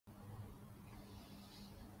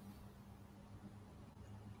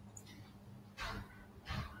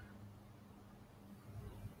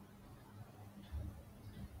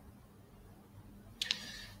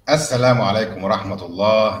Assalumu Alaikum wa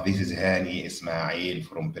rahmatullah. This is Hani Ismail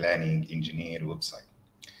from Planning Engineer website.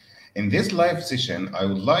 In this live session, I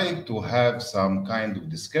would like to have some kind of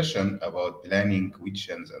discussion about planning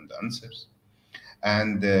questions and answers.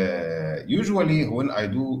 And usually when I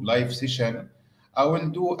do live session, I will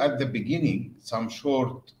do at the beginning some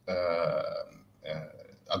short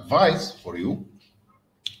advice for you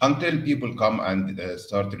until people come and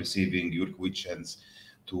start receiving your questions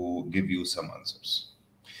to give you some answers.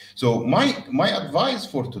 So my advice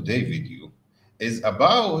for today video is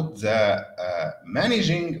about the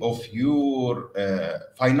managing of your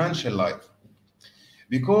financial life,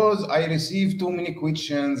 because I received too many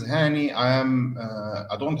questions. Hani,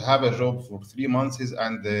 I don't have a job for 3 months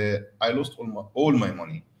and I lost all my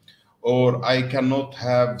money, or I cannot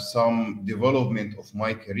have some development of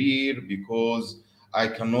my career because I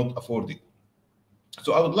cannot afford it.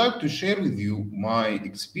 So I would like to share with you my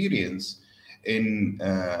experience in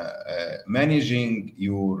managing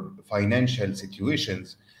your financial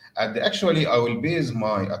situations. And actually, I will base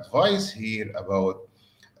my advice here about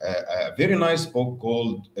a very nice book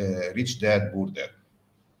called Rich Dad, Poor Dad.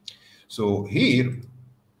 So here,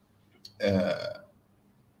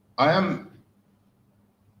 I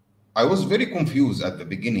was very confused at the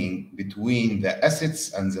beginning between the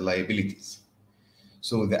assets and the liabilities.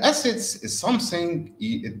 So the assets is something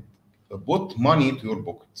it put money to your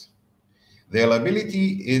pocket. The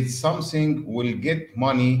liability is something will get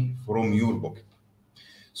money from your pocket.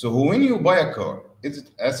 So when you buy a car, is it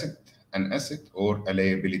an asset or a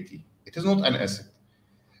liability? It is not an asset.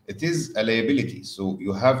 It is a liability. So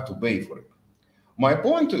you have to pay for it. My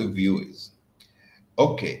point of view is,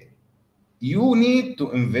 okay, you need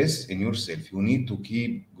to invest in yourself. You need to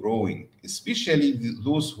keep growing, especially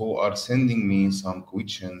those who are sending me some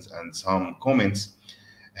questions and some comments.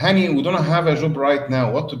 Honey, we don't have a job right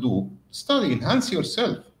now. What to do? Study, enhance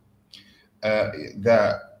yourself.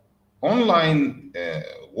 The online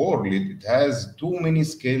world, it has too many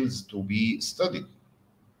skills to be studied.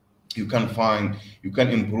 You can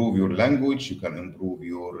improve your language, you can improve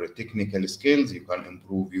your technical skills, you can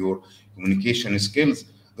improve your communication skills.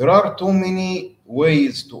 There are too many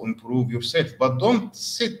ways to improve yourself, but don't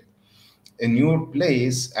sit in your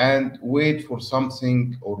place and wait for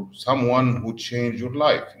something or someone who change your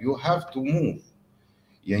life. You have to move.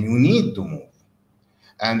 Yeah, you need to move.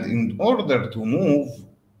 And in order to move,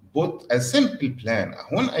 put a simple plan.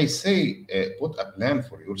 When I say put a plan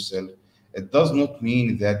for yourself, it does not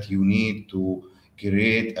mean that you need to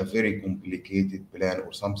create a very complicated plan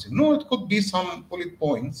or something. No, it could be some bullet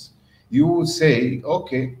points. You say,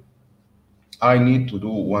 okay, I need to do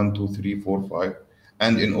 1, 2, 3, 4, 5.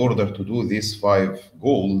 And in order to do these 5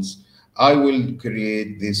 goals, I will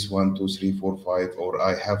create this 1, 2, 3, 4, 5, or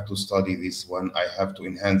I have to study this one. I have to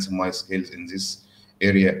enhance my skills in this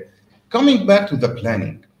area. Coming back to the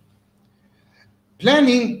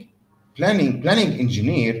planning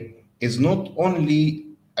engineer is not only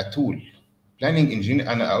a tool. Planning engineer,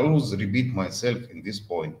 and I always repeat myself in this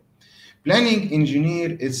point, planning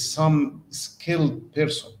engineer is some skilled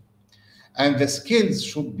person, and the skills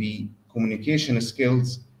should be communication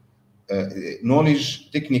skills,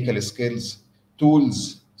 knowledge, technical skills,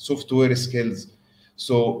 tools, software skills.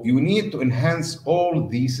 So you need to enhance all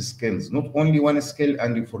these skills, not only one skill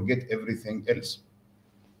and you forget everything else.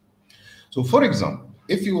 So for example,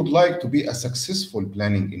 if you would like to be a successful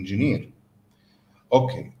planning engineer,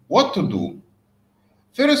 okay, what to do?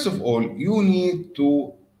 First of all, you need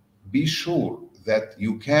to be sure that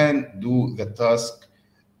you can do the task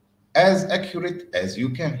as accurate as you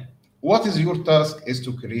can. What is your task? Is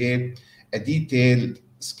to create a detailed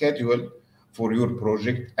schedule for your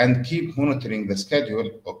project and keep monitoring the schedule,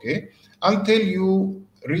 okay, until you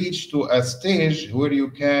reach to a stage where you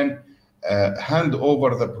can hand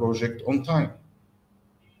over the project on time.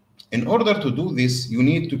 In order to do this, you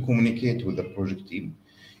need to communicate with the project team.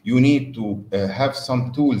 You need to have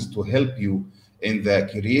some tools to help you in the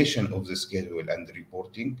creation of the schedule and the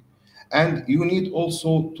reporting. And you need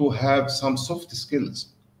also to have some soft skills.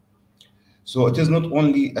 So it is not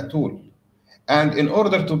only a tool. And in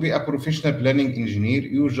order to be a professional planning engineer,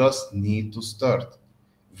 you just need to start.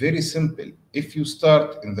 Very simple. If you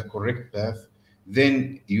start in the correct path,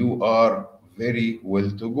 then you are very well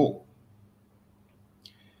to go.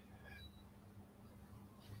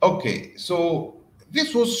 Okay, so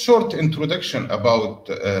this was short introduction about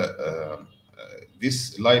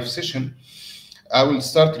this live session. I will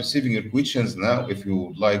start receiving your questions now. If you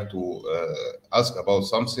would like to ask about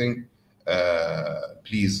something,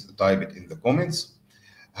 please type it in the comments.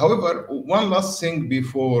 However, one last thing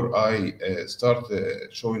before I start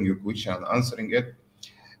showing your question and answering it,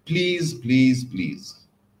 please, please, please,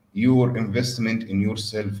 your investment in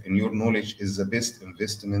yourself, in your knowledge, is the best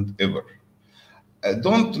investment ever.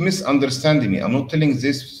 Don't misunderstand me. I'm not telling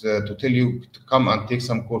this to tell you to come and take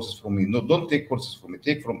some courses from me. No, don't take courses from me.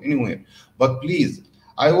 Take from anywhere. But please,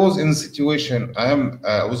 I was in a situation.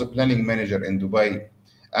 I was a planning manager in Dubai,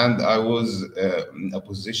 and I was in a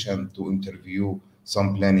position to interview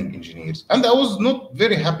some planning engineers, and I was not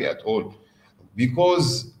very happy at all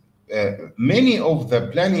because many of the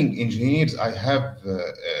planning engineers I have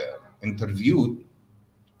interviewed,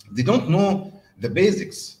 they don't know the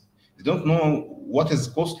basics. They don't know what is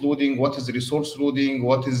cost loading, what is resource loading,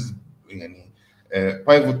 what is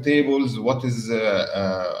pivot tables, what is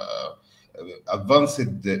advanced,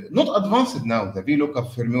 not advanced now, the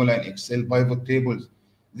VLOOKUP formula in Excel, pivot tables.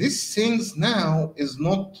 These things now is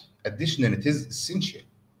not additional, it is essential.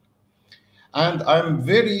 And I'm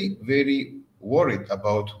very, very worried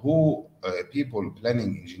about who people,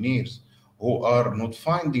 planning engineers, who are not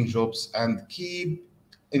finding jobs and keep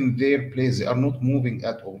in their place. They are not moving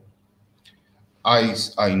at all. I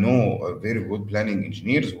know very good planning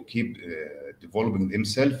engineers who keep developing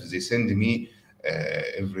themselves. They send me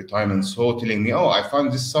every time and so telling me, oh, I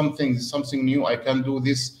found this something new. I can do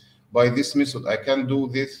this by this method. I can do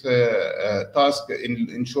this task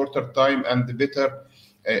in shorter time and better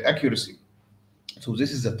accuracy. So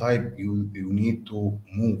this is the type you need to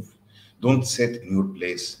move. Don't sit in your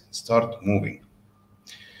place. Start moving.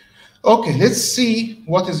 Okay, let's see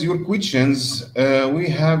what is your questions. We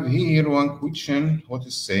have here one question. What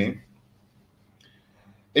is saying?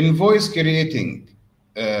 Invoice creating,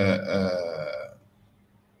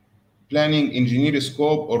 planning engineer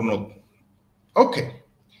scope or not? Okay,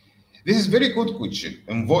 this is very good question.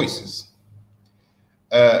 Invoices.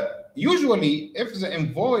 Usually, if the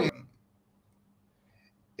invoice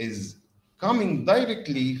is coming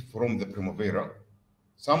directly from the Primavera,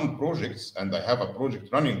 some projects, and I have a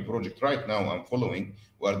running project right now I'm following,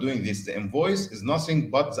 we are doing this. The invoice is nothing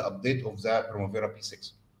but the update of the Primavera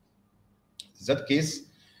P6. In that case,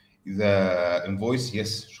 the invoice,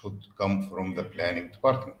 yes, should come from the planning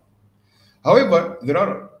department. However, there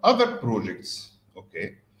are other projects,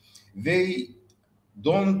 okay, they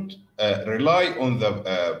don't rely on the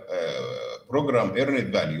program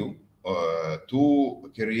earned value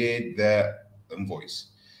to create the invoice.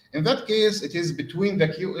 In that case, it is between the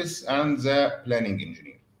QS and the planning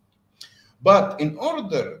engineer. But in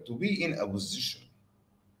order to be in a position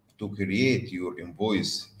to create your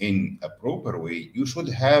invoice in a proper way, you should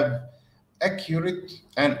have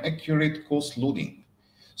accurate cost loading.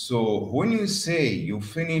 So when you say you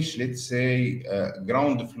finish, let's say,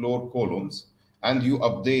 ground floor columns, and you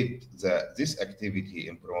update this activity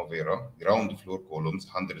in Primavera, ground floor columns,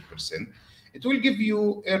 100%, it will give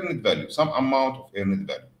you earned value, some amount of earned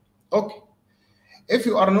value. Okay. If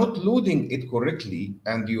you are not loading it correctly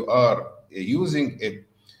and you are using it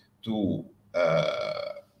to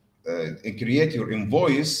create your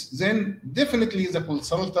invoice, then definitely the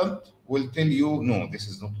consultant will tell you, no, this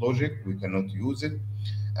is not logic, we cannot use it,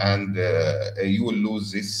 and you will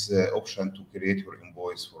lose this option to create your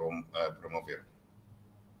invoice from Primavera.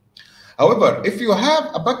 However, if you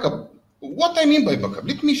have a backup, what I mean by backup,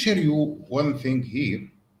 let me share you one thing here.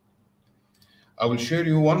 I will share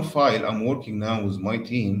you one file I'm working now with my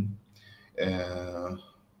team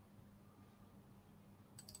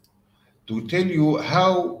to tell you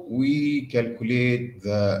how we calculate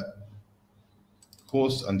the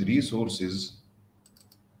costs and resources.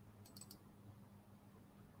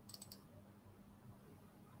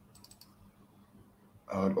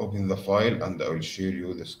 I'll open the file and I will share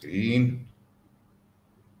you the screen.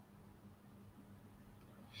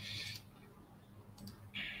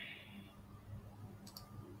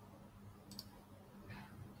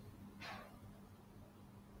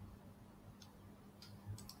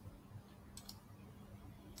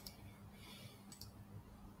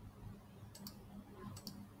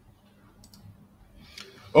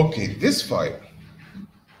 Okay, this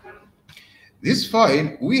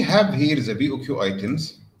file, we have here the BOQ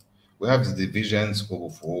items. We have the division,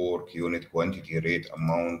 scope of work, unit, quantity, rate,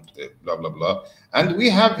 amount, blah, blah, blah. And we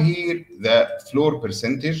have here the floor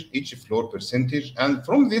percentage, each floor percentage. And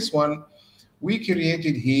from this one, we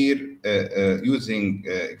created here using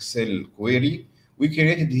Excel query, we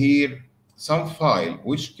created here some file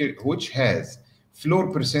which has floor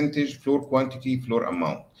percentage, floor quantity, floor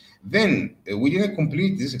amount. Then we didn't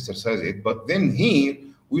complete this exercise yet, but then here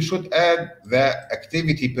we should add the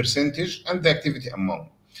activity percentage and the activity amount.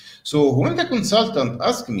 So when the consultant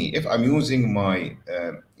asks me if I'm using my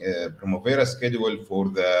Primavera schedule for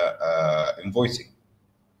the invoicing,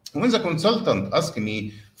 when the consultant asks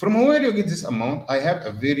me from where you get this amount, I have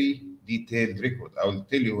a very detailed record. I will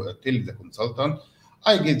tell the consultant,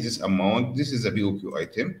 I get this amount, this is a BOQ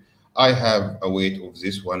item, I have a weight of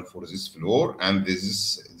this one for this floor, and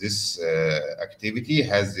this activity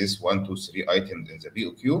has this 1, 2, 3 items in the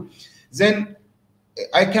BOQ. Then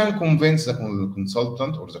I can convince the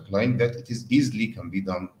consultant or the client that it is easily can be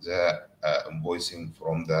done, the invoicing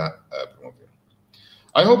from the primavera.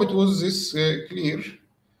 I hope it was this clear.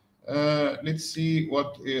 Let's see what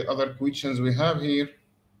other questions we have here.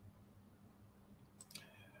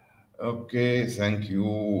 Okay, thank you.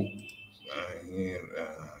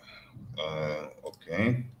 Okay.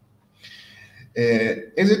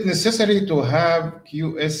 Is it necessary to have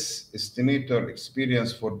QS estimator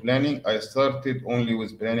experience for planning? I started only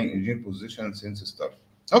with planning engineer position since the start.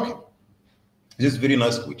 Okay, this is very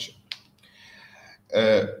nice question.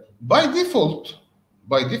 By default,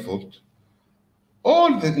 all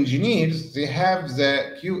the engineers, they have the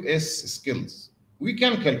QS skills. We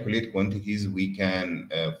can calculate quantities, we can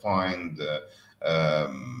find,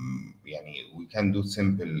 we can do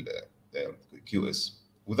simple QS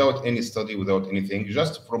without any study, without anything,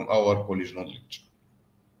 just from our college knowledge.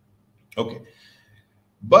 Okay,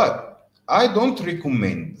 but I don't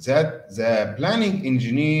recommend that the planning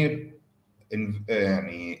engineer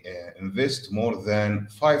invest more than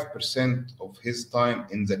 5% of his time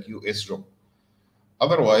in the QS job.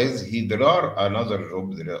 Otherwise, there are another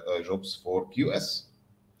jobs for QS.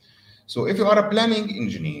 So if you are a planning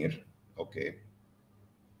engineer, okay,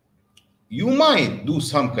 you might do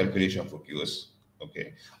some calculation for QS.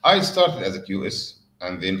 Okay, I started as a QS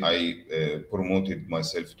and then I promoted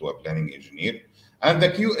myself to a planning engineer. And the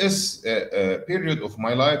QS period of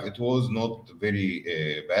my life, it was not very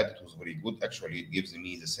bad. It was very good. Actually, it gives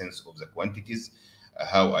me the sense of the quantities,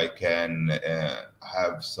 how I can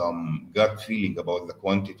have some gut feeling about the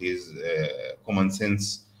quantities, common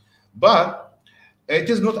sense. But it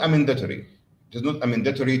is not a mandatory. It is not a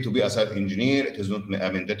mandatory to be a site engineer. It is not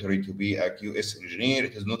a mandatory to be a QS engineer.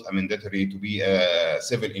 It is not a mandatory to be a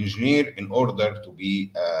civil engineer in order to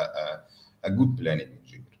be a good planning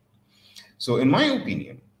engineer. So in my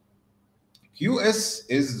opinion, QS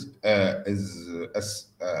is a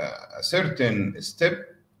certain step.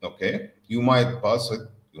 Okay, you might pass it,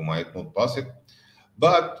 you might not pass it,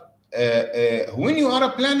 but when you are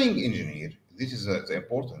a planning engineer, this is the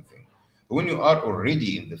important thing. When you are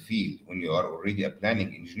already in the field, when you are already a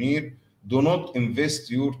planning engineer, do not invest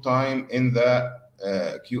your time in the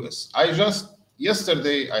QS.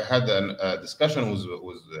 Yesterday I had a discussion with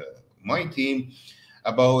my team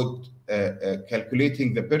about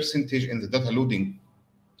calculating the percentage in the data loading.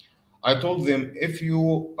 I told them, if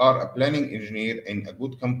you are a planning engineer in a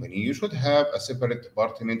good company, you should have a separate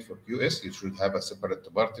department for QS. You should have a separate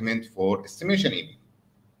department for estimation even.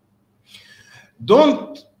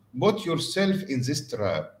 Don't put yourself in this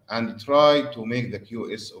trap and try to make the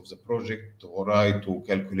QS of the project, or try to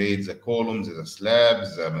calculate the columns, the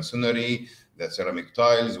slabs, the masonry, the ceramic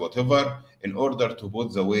tiles, whatever, in order to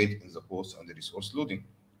put the weight in the cost and the resource loading.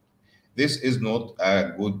 This is not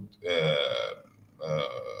a good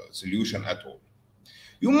solution at all.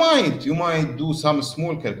 You might do some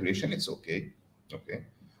small calculation. It's okay,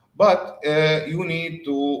 but you need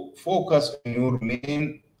to focus on your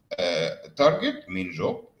main target, main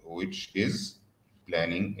job, which is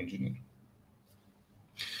planning engineer.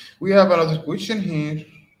 We have another question here.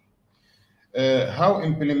 How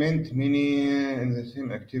implement many in the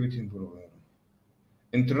same activity in program?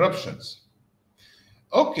 Interruptions.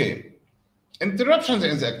 Okay, interruptions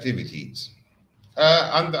in the activities.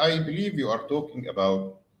 And I believe you are talking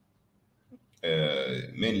about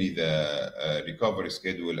mainly the recovery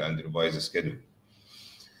schedule and revise schedule.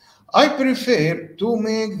 I prefer to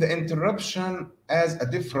make the interruption as a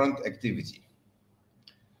different activity.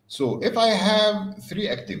 So if I have 3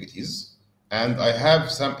 activities and I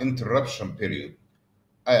have some interruption period,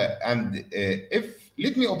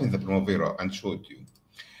 let me open the Primavera and show it to you.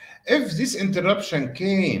 If this interruption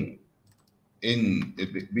came in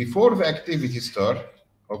before the activity start,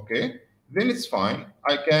 okay, then it's fine.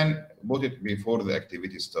 I can put it before the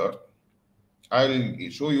activity start. I'll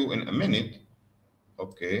show you in a minute.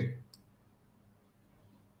 Okay,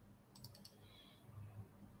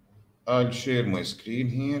 I'll share my screen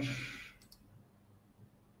here.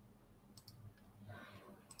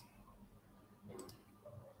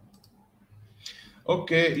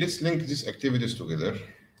 Okay, let's link these activities together.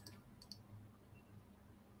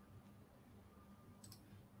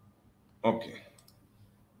 Okay.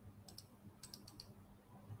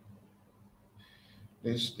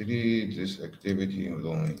 Let's delete this activity.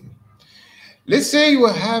 Let's say you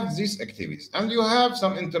have these activities and you have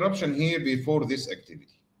some interruption here before this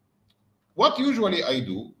activity. What usually I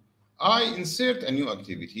do, I insert a new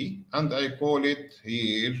activity and I call it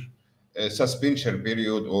here suspension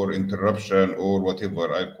period or interruption or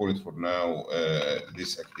whatever. I call it for now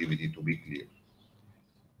this activity to be clear.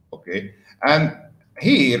 Okay, and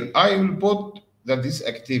here I will put that this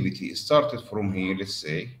activity started from here, let's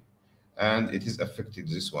say, and it is affected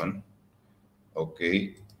this one.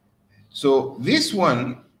 Okay, so this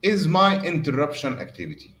one is my interruption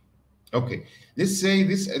activity. Okay, let's say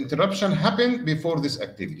this interruption happened before this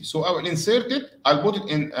activity. So I will insert it, I'll put it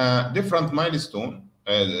in a different milestone,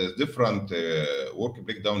 different work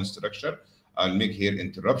breakdown structure. I'll make here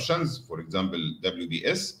interruptions, for example,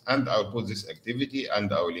 WBS, and I'll put this activity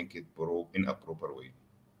and I'll link it in a proper way.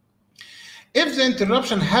 If the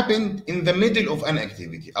interruption happened in the middle of an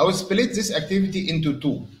activity, I will split this activity into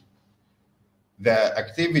two. The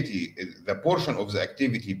activity, the portion of the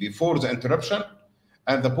activity before the interruption,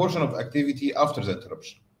 and the portion of activity after the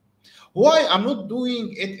interruption. Why I'm not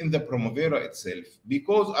doing it in the primavera itself?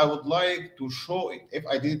 Because I would like to show it. If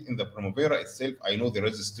I did it in the primavera itself, I know there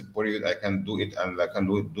is a step period, I can do it and I can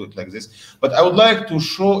do it like this. But I would like to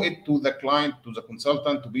show it to the client, to the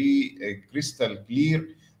consultant, to be crystal clear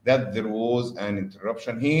that there was an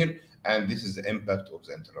interruption here and this is the impact of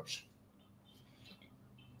the interruption.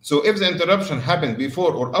 So if the interruption happened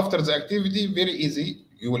before or after the activity, very easy.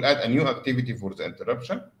 You will add a new activity for the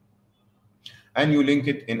interruption and you link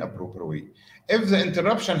it in a proper way. If the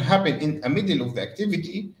interruption happened in the middle of the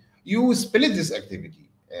activity, you split this activity.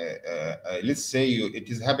 Let's say it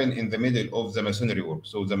is happened in the middle of the masonry work.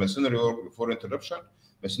 So the masonry work before interruption,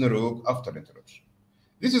 masonry work after interruption.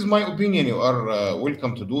 This is my opinion. You are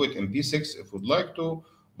welcome to do it in P6 if you'd like to,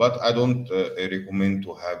 but I don't recommend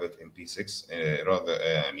to have it in P6. Rather,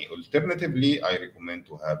 alternatively, I recommend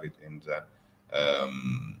to have it in the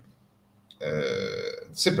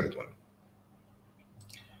separate one.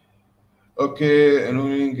 Okay,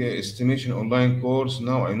 annoying estimation online course.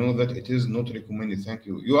 Now I know that it is not recommended. Thank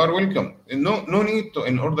you. You are welcome. No need to,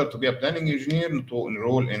 in order to be a planning engineer, to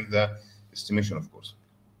enroll in the estimation, of course.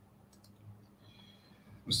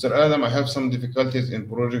 Mr. Adam, I have some difficulties in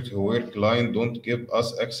project where client don't give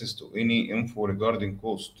us access to any info regarding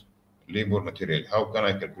cost, labor, material. How can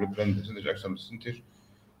I calculate plan percentage, action percentage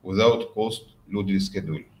without cost loaded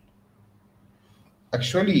schedule?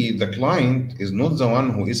 Actually, the client is not the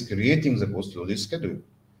one who is creating the cost loaded schedule.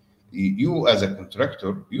 You as a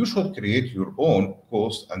contractor, you should create your own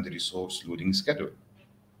cost and resource loading schedule.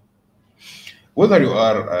 Whether you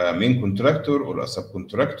are a main contractor or a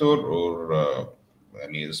subcontractor or a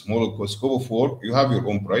small scope of work, you have your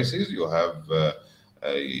own prices, you have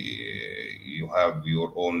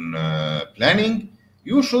your own planning.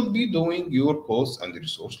 You should be doing your cost and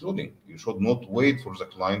resource loading. You should not wait for the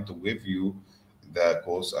client to give you the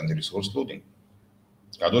cost and resource loading.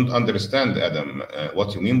 I don't understand, Adam,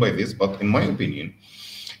 what you mean by this, but in my opinion,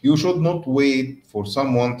 you should not wait for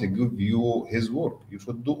someone to give you his work. You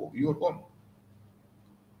should do your own.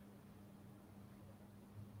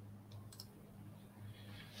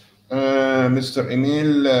 Mr.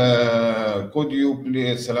 Emil, could you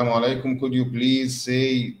please, Assalamu Alaikum, could you please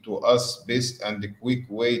say to us best and the quick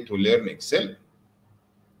way to learn Excel?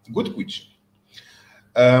 Good question.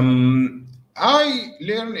 I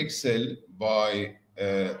learn Excel by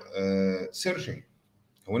searching.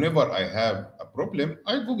 Whenever I have a problem,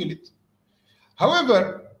 I Google it.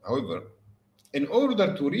 However, in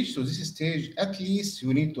order to reach to this stage, at least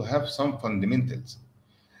you need to have some fundamentals.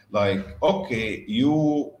 Like, okay,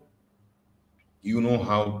 you know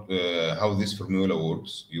how this formula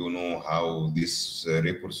works, you know how this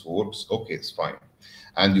reports works. Okay, it's fine,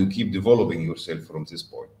 and you keep developing yourself from this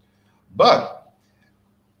point. But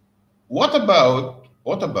what about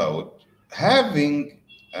having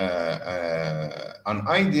an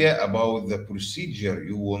idea about the procedure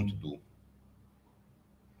you want to do?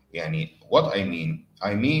 Yani, what I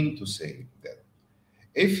mean to say that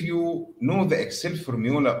if you know the Excel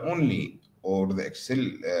formula only or the Excel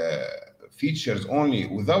features only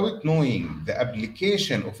without knowing the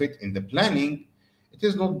application of it in the planning, it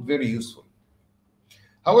is not very useful.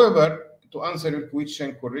 However, to answer your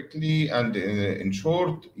question correctly and in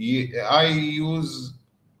short, I use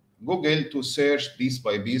Google to search piece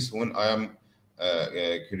by piece when I am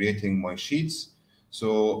creating my sheets.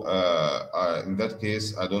 So in that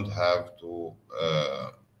case, I don't have to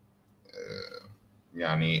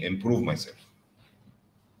improve myself.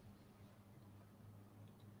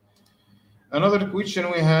 Another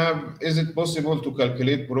question we have, is it possible to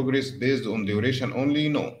calculate progress based on duration only?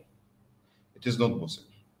 No, it is not possible.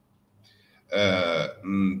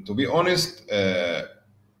 To be honest,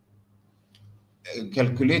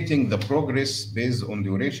 calculating the progress based on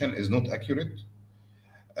duration is not accurate.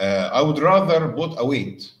 I would rather put a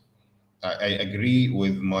weight. I agree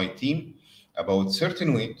with my team about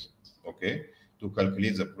certain weight, okay, to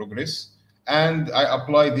calculate the progress, and I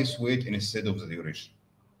apply this weight instead of the duration.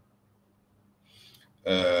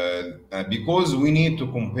 Because we need to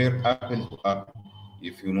compare apple to apple,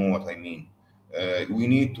 if you know what I mean. We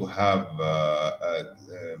need to have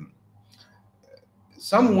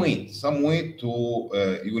some way to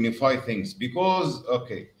unify things, because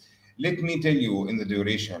okay, let me tell you, in the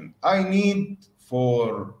duration I need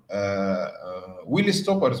for wheel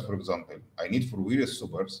stoppers, for example, I need for wheel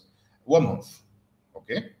stoppers 1 month,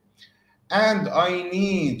 okay, and I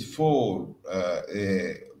need for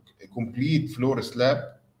a complete floor slab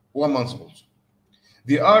 1 month also.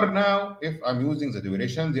 They are now, if I'm using the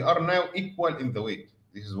duration, they are now equal in the weight.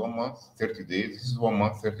 This is 1 month, 30 days. This is 1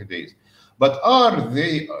 month, 30 days. But are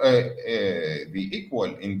they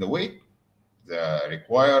equal in the weight, the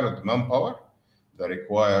required manpower, the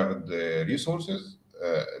required resources,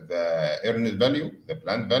 the earned value, the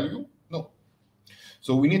planned value? No.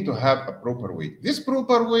 So we need to have a proper weight. This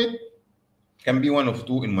proper weight can be one of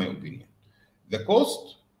two, in my opinion. The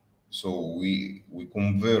cost, so we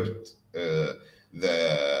convert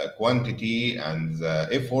the quantity and the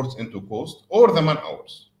efforts into cost, or the man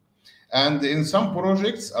hours. And in some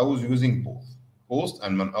projects, I was using both cost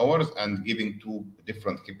and man hours, and giving two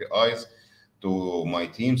different KPIs to my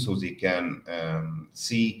team so they can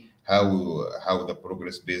see how the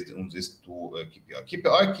progress based on these two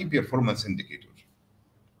KPI, key performance indicators.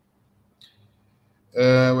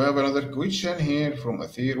 We have another question here from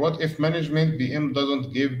Athir. What if management BM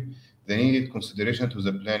doesn't give the needed consideration to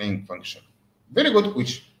the planning function? Very good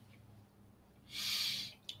question.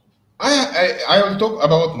 I will talk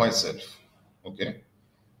about myself, okay?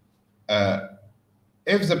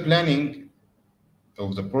 If the planning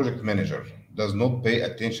of the project manager does not pay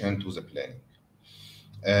attention to the planning,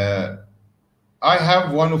 I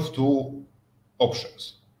have one of two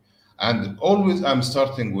options, and always I'm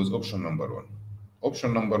starting with option number one.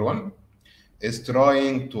 Option number one is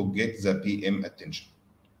trying to get the PM attention.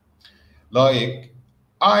 Like,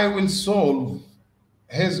 I will solve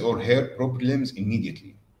his or her problems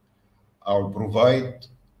immediately. I'll provide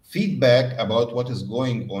feedback about what is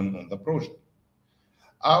going on the project.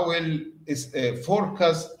 I will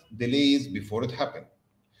forecast delays before it happens.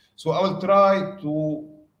 So I will try to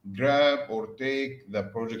grab or take the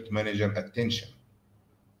project manager attention.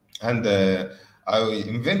 And I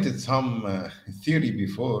invented some theory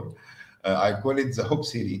before. I call it the hook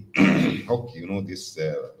theory. Hook, you know this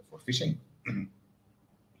for fishing.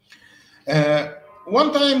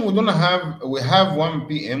 One time we have one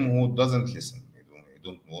PM who doesn't listen. He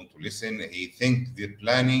don't want to listen. He thinks the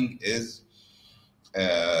planning is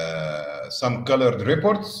some colored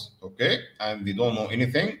reports, okay, and they don't know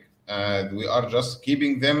anything. We are just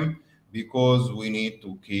keeping them because we need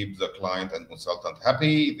to keep the client and consultant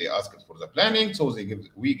happy. They ask us for the planning, so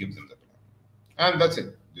we give them the plan, and that's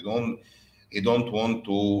it. They don't want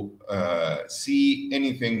to see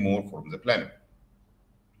anything more from the planning.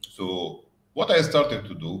 So what I started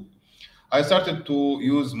to do, I started to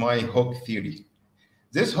use my hook theory.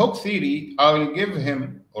 This hook theory, I will give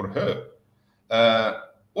him or her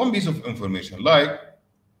one piece of information, like,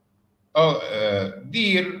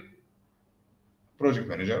 dear project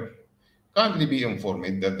manager, kindly be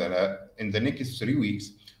informed that in the next 3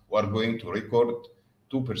 weeks, we are going to record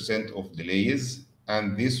 2% of delays,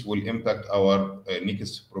 and this will impact our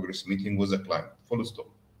next progress meeting with the client. Full stop.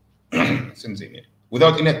 Send the email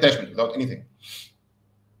without any attachment, without anything.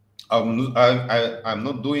 I'm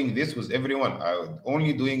not doing this with everyone. I'm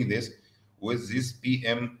only doing this with this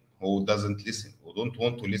PM who doesn't listen, who don't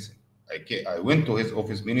want to listen. I went to his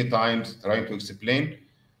office many times trying to explain.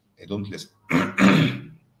 He don't listen.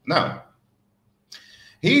 Now,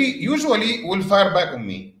 he usually will fire back on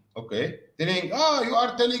me, okay, telling, you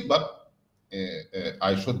are telling, but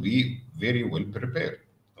I should be very well prepared,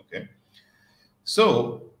 okay?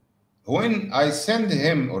 So when I send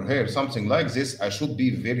him or her something like this, I should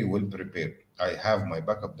be very well prepared. I have my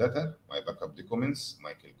backup data, my backup documents,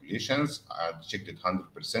 my calculations. I checked it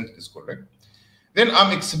 100% is correct. Then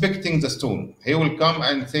I'm expecting the stone. He will come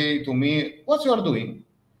and say to me, what you are doing?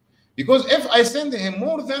 Because if I send him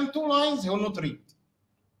more than 2 lines, he will not read.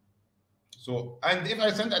 So, and if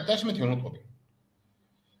I send attachment, he will not open.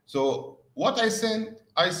 So what I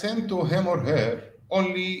send to him or her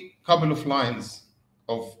only a couple of lines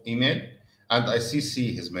of email, and I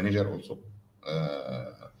CC his manager also.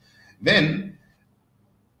 Then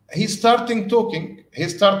he's starting talking.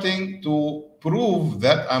 He's starting to prove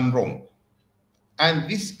that I'm wrong. And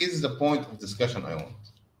this is the point of discussion I want.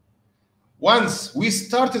 Once we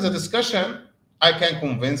started the discussion, I can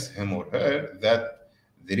convince him or her that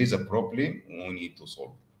there is a problem we need to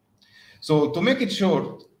solve. So to make it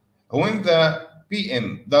short, when the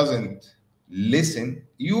PM doesn't listen,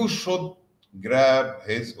 you should grab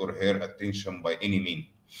his or her attention by any means.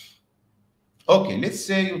 Okay, let's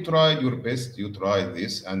say you tried your best, you tried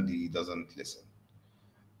this, and he doesn't listen.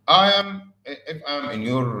 If I'm in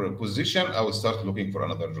your position, I will start looking for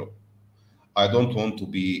another job. I don't want to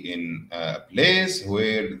be in a place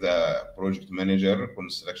where the project manager,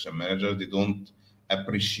 construction manager, they don't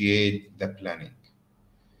appreciate the planning.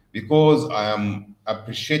 Because I am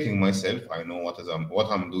appreciating myself, I know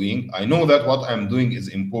what I'm doing. I know that what I'm doing is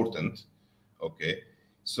important. Okay,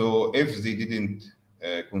 so if they didn't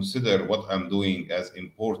consider what I'm doing as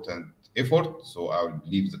important effort, so I will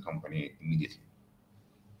leave the company immediately.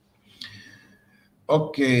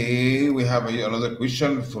 Okay, we have another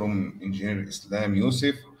question from Engineer Islam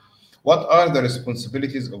Yusuf. What are the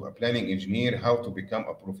responsibilities of a planning engineer? How to become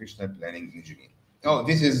a professional planning engineer? Oh,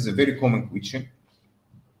 this is a very common question.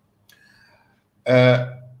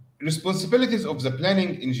 Responsibilities of the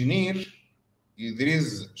planning engineer, there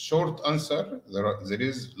is short answer, there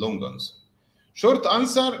is long answer. Short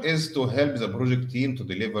answer is to help the project team to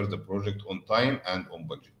deliver the project on time and on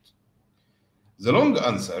budget. The long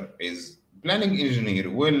answer is planning engineer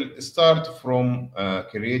will start from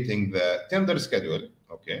creating the tender schedule,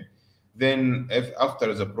 okay? Then if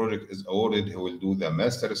after the project is awarded, he will do the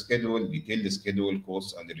master schedule, detailed schedule,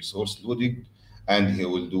 costs and resource loading, and he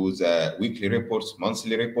will do the weekly reports,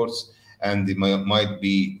 monthly reports, and it might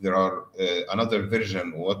be there are another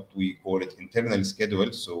version, what we call it internal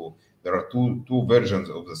schedule. So there are two versions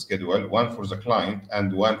of the schedule, one for the client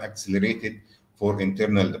and one accelerated for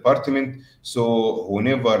internal department. So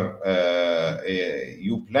whenever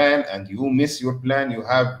you plan and you miss your plan, you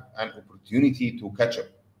have an opportunity to catch up.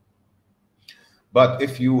 But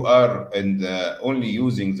if you are only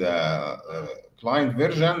using the client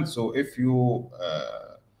version, so if you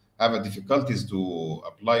have a difficulties to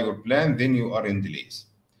apply your plan, then you are in delays.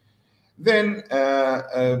 Then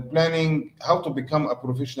planning, how to become a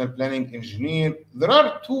professional planning engineer. There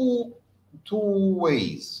are two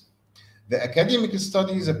ways. The academic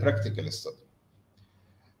study is a practical study.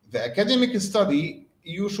 The academic study,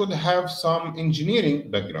 you should have some engineering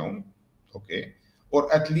background, okay?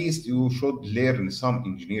 Or at least you should learn some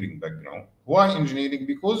engineering background. Why engineering?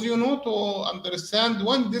 Because you know to understand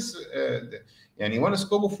one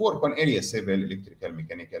scope of work, one area, civil, electrical,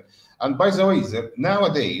 mechanical. And by the way,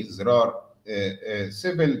 nowadays there are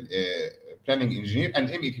civil planning engineer and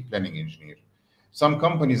MEP planning engineer. Some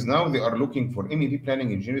companies now, they are looking for MEP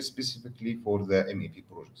planning engineers specifically for the MEP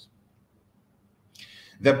projects.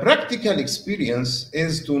 The practical experience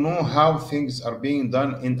is to know how things are being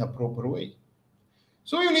done in a proper way.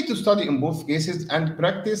 So you need to study in both cases and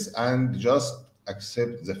practice and just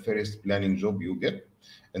accept the first planning job you get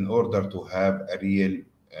in order to have a real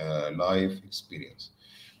life experience.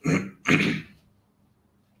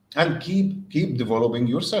 And keep developing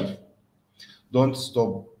yourself. Don't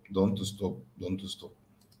stop.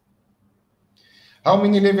 How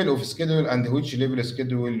many level of schedule and which level of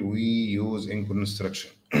schedule we use in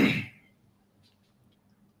construction?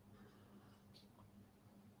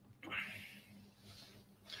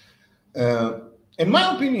 In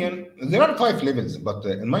my opinion, there are 5 levels, but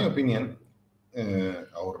in my opinion,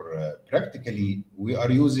 practically, we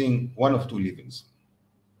are using one of 2 levels: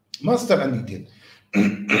 master and detail.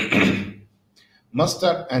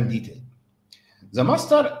 Master and detail. The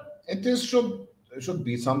master, should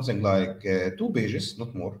be something like 2 pages,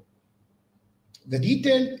 not more. The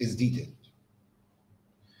detail is detailed.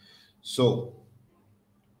 So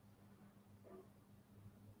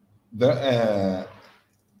the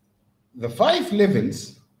 5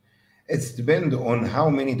 levels, it's depend on how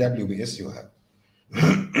many WBS you have.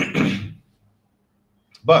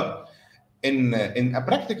 But in a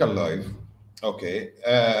practical life, okay,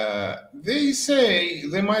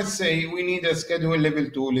 they might say we need a schedule level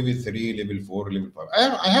 2, level 3, level 4, level 5.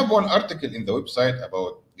 I have one article in the website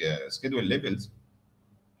about schedule levels,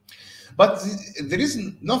 but there is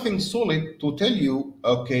nothing solid to tell you,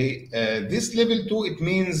 okay, this level 2, it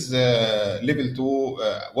means level 2,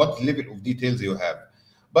 what level of details you have.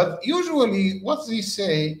 But usually what they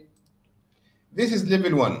say, this is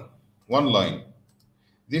level 1, one line.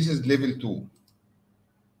 This is level 2.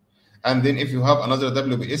 And then if you have another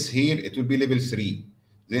WBS here, it will be level 3.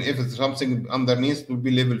 Then if it's something underneath, it will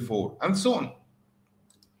be level 4, and so on,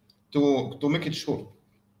 to make it short.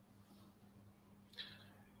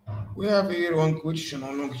 We have here one question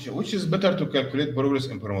on which is better to calculate progress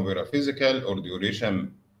in primavera, physical or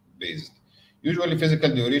duration based? Usually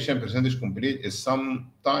physical duration percentage complete is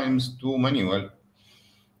sometimes too manual.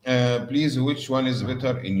 Please, which one is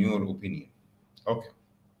better in your opinion? Okay.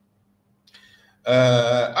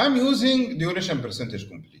 I'm using duration percentage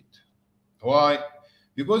complete. Why?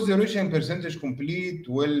 Because duration percentage complete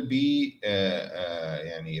will be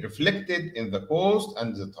يعني reflected in the cost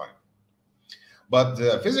and the time. But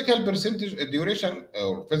the physical percentage duration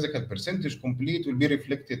or physical percentage complete will be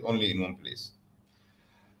reflected only in one place.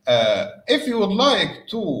 If you would like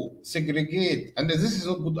to segregate, and this is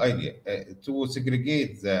a good idea, to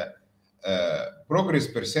segregate the progress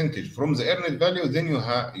percentage from the earned value, then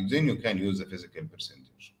you can use the physical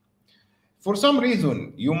percentage. For some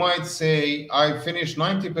reason, you might say, I finished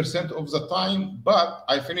 90% of the time, but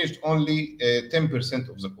I finished only 10%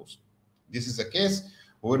 of the cost. This is a case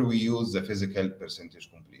where we use the physical percentage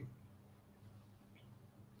complete.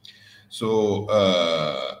 So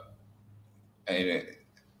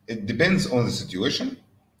it depends on the situation,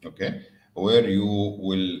 okay, where you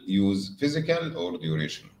will use physical or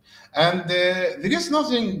duration. And there is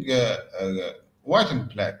nothing white and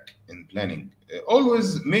black in planning.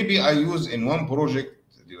 Always, maybe I use in one project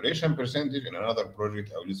duration percentage, in another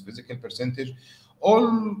project I will use physical percentage.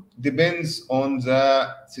 All depends on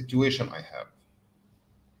the situation I have.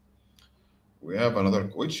 We have another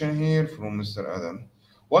question here from Mr. Adam.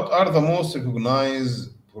 What are the most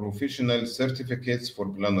recognized professional certificates for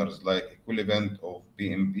planners, like equivalent of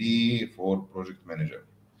PMP for project manager?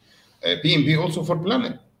 PMP also for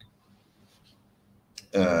planning.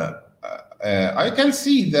 I can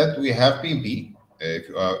see that we have PMP.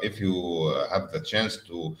 If you have the chance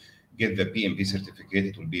to get the PMP certificate,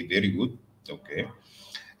 it will be very good. Okay.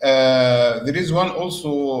 There is one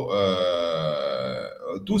also,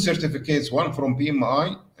 two certificates, one from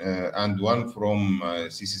PMI and one from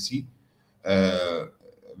CCC,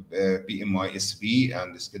 PMI SB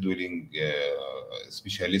and scheduling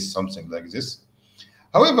specialist, something like this.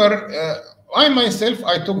 However, I myself,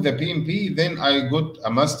 I took the PMP, then I got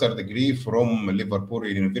a master degree from Liverpool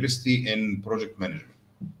University in project management.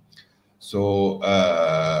 So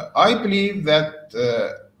I believe that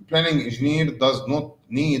planning engineer does not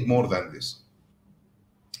need more than this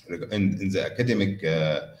in the academic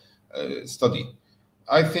study.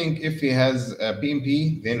 I think if he has a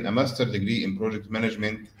PMP, then a master degree in project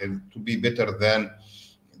management is to be better than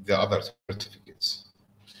the other certificates.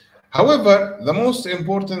 However, the most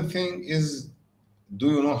important thing is, do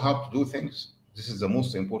you know how to do things? This is the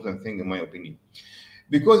most important thing in my opinion.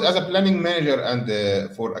 Because as a planning manager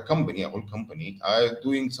and for a company, a whole company, I'm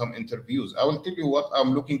doing some interviews. I will tell you what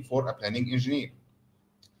I'm looking for a planning engineer.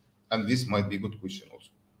 And this might be a good question also.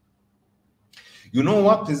 You know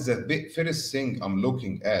what is the first thing I'm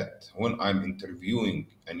looking at when I'm interviewing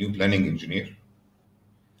a new planning engineer?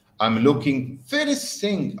 I'm looking, first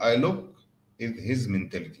thing I look is his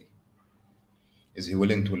mentality. Is he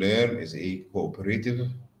willing to learn? Is he cooperative?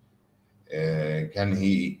 Can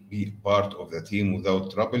he be part of the team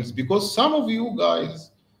without troubles? Because some of you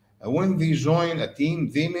guys, when they join a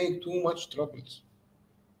team, they make too much troubles.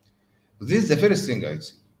 This is the first thing I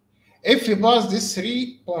see. If he passes these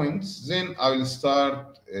 3 points, then I will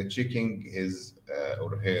start checking his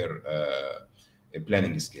or her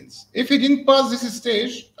planning skills. If he didn't pass this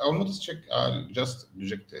stage, I will not check, I'll just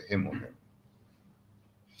reject him or her.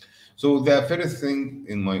 So the first thing,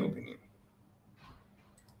 in my opinion.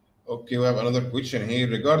 Okay, we have another question here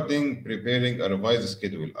regarding preparing a revised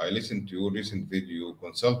schedule. I listened to your recent video.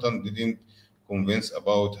 Consultant didn't convince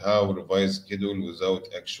about how revise schedule without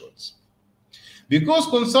actuals. Because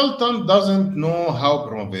consultant doesn't know how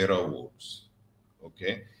primavera works.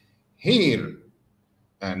 Okay, here,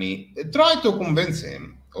 Annie, try to convince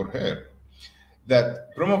him or her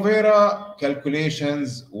that primavera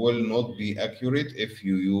calculations will not be accurate if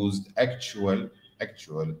you used actual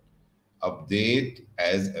update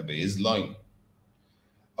as a baseline.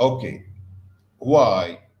 Okay,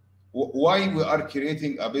 why? Why we are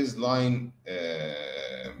creating a baseline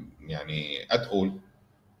at all?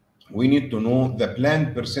 We need to know the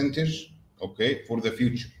planned percentage, okay, for the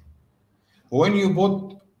future. When you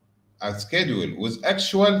put a schedule with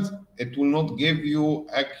actuals, it will not give you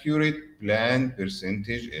accurate planned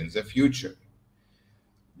percentage in the future.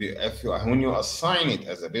 When you assign it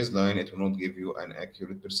as a baseline, it will not give you an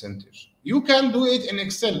accurate percentage. You can do it in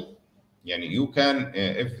Excel. You can,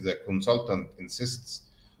 if the consultant insists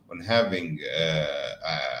on having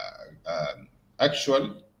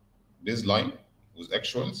actual baseline with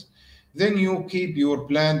actuals, then you keep your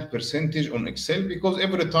planned percentage on Excel, because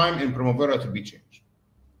every time in Primavera it will be changed.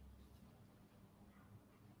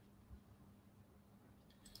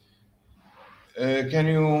 Can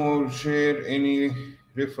you share any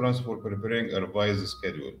reference for preparing a revised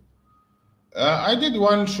schedule. I did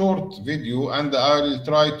one short video and I'll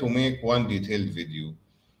try to make one detailed video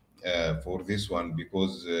for this one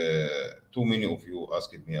because too many of you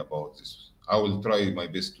asked me about this. I will try my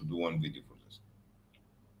best to do one video for this.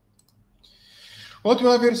 What we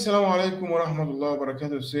have here, Assalamu Alaikum wa rahmatullahi wa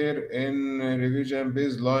barakatuhu, sir. In revision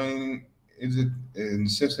baseline, is it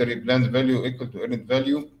necessary planned value equal to earned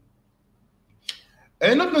value?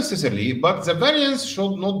 Not necessarily, but the variance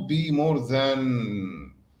should not be more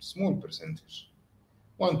than small percentage,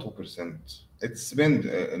 1-2%. It depends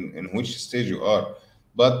in which stage you are,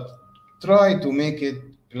 but try to make it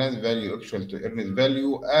planned value actual to earned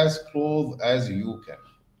value as close as you can.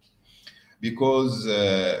 Because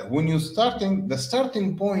when you're starting, the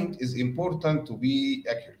starting point is important to be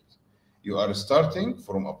accurate. You are starting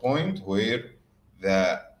from a point where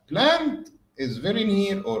the planned is very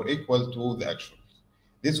near or equal to the actual.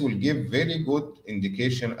 This will give very good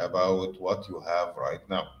indication about what you have right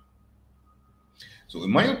now. So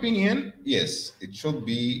in my opinion, yes, it should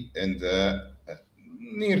be in the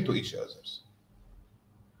near to each others.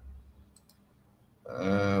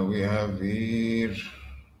 We have here,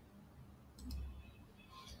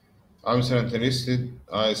 I'm so interested.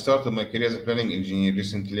 I started my career as a planning engineer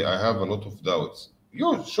recently. I have a lot of doubts.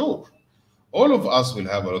 Yeah, sure. All of us will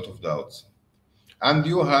have a lot of doubts. And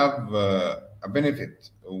you have a benefit.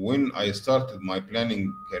 When I started my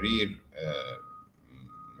planning career,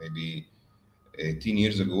 maybe 18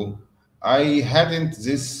 years ago, I hadn't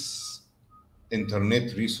this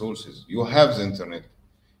internet resources. You have the internet,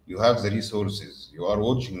 you have the resources. You are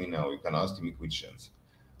watching me now. You can ask me questions.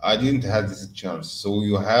 I didn't have this chance, so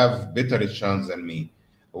you have better chance than me.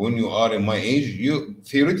 When you are in my age, you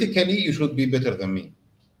theoretically you should be better than me.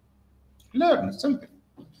 Learn simple.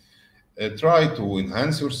 Try to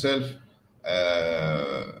enhance yourself.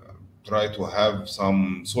 Try to have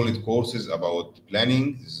some solid courses about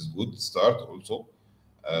planning. This is good start also.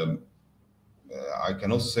 I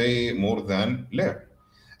cannot say more than learn.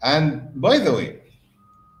 And by the way,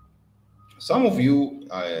 some of you,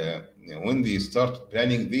 when they start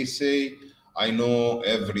planning, they say, I know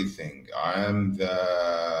everything. I am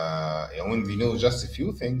the, when they know just a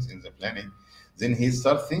few things in the planning, then he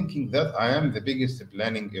starts thinking that I am the biggest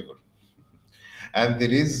planning ever. And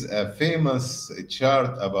there is a famous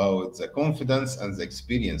chart about the confidence and the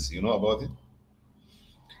experience. You know about it?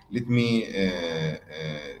 Let me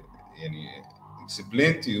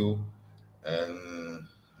explain to you.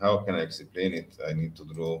 How can I explain it? I need to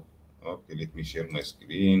draw. Okay, let me share my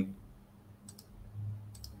screen.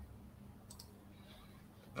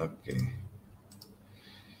 Okay.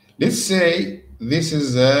 Let's say this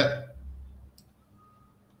is a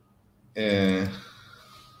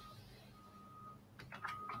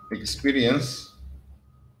experience.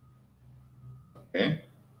 Okay.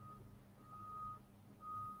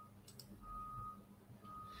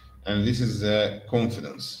 And this is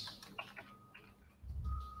confidence.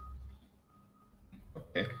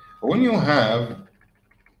 Okay. When you have,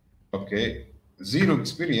 okay, zero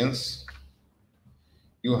experience,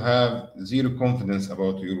 you have zero confidence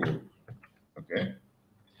about your work. Okay.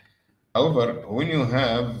 However, when you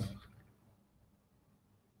have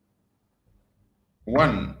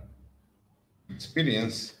one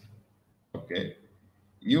experience, okay,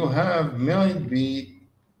 you have maybe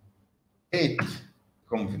 8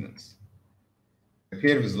 confidence. The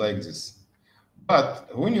curve is like this.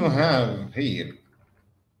 But when you have here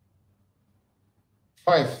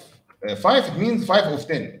 5, 5 it means 5 of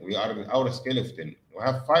 10. We are in our scale of 10. You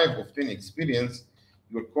have 5 of 10 experience,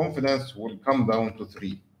 your confidence will come down to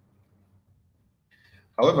 3.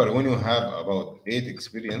 However, when you have about 8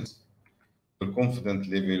 experience, your confidence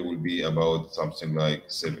level will be about something like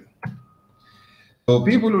 7. So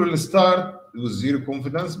people will start with zero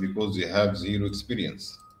confidence because they have zero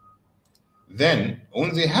experience. Then,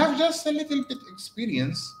 when they have just a little bit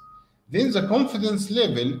experience, then the confidence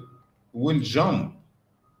level will jump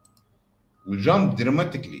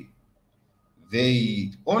dramatically.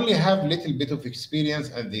 They only have little bit of experience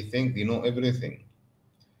and they think they know everything.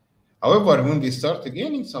 However, when they start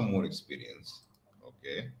gaining some more experience,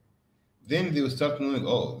 okay, then they will start knowing,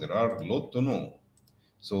 oh, there are a lot to know.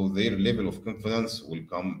 So their level of confidence will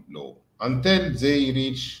come low until they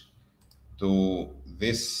reach to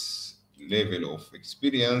this level of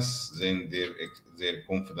experience, then their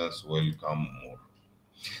confidence will come more.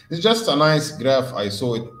 It's just a nice graph. I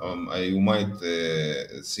saw it. You might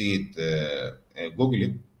see it, Google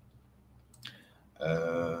it.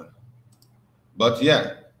 But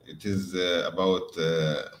yeah, it is about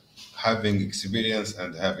having experience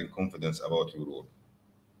and having confidence about your work.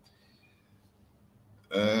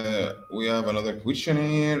 We have another question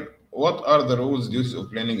here. What are the roles, duties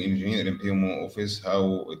of planning engineer in PMO office?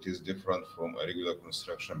 How it is different from a regular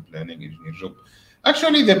construction planning engineer job?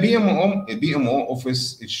 Actually, the BMO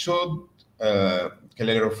office, it should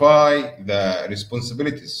clarify the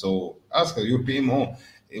responsibilities. So ask your PMO,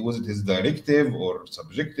 was it his directive or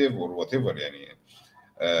subjective or whatever?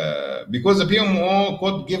 Yani, because the PMO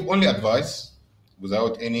could give only advice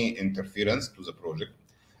without any interference to the project,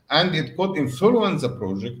 and it could influence the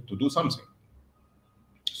project to do something.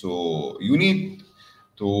 So you need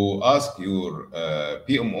to ask your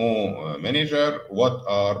PMO manager, what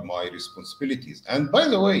are my responsibilities? And by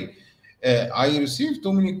the way, I received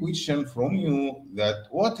too many questions from you that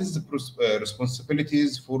what is the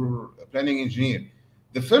responsibilities for a planning engineer?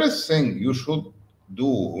 The first thing you should do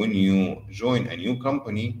when you join a new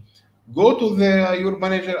company, go to your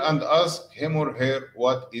manager and ask him or her,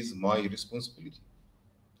 what is my responsibility?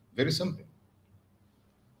 Very simple.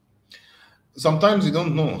 Sometimes you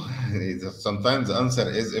don't know. Sometimes the answer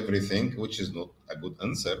is everything, which is not a good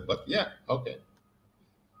answer, but yeah, okay.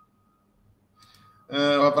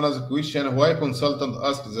 I have another question. Why consultant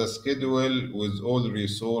ask the schedule with all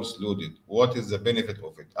resource loaded? What is the benefit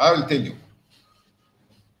of it? I will tell you.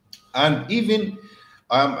 And even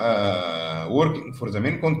I'm working for the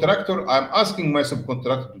main contractor, I'm asking my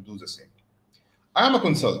subcontractor to do the same. I am a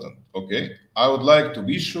consultant, okay? I would like to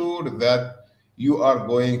be sure that you are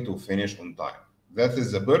going to finish on time. That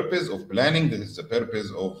is the purpose of planning. That is the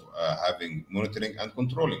purpose of having monitoring and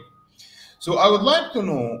controlling. So I would like to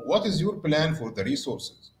know what is your plan for the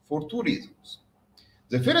resources for two reasons.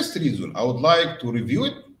 The first reason, I would like to review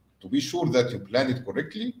it to be sure that you planned it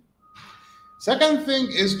correctly. Second thing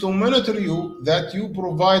is to monitor you that you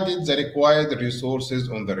provided the required resources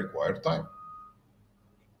on the required time.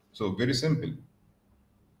 So very simple.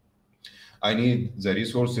 I need the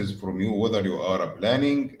resources from you, whether you are a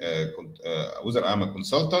planning, whether I'm a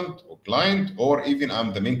consultant or client, or even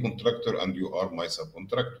I'm the main contractor and you are my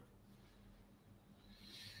subcontractor.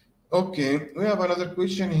 Okay, we have another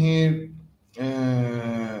question here.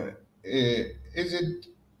 Is it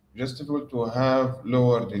justifiable to have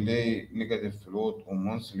lower delay negative float on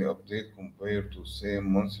monthly update compared to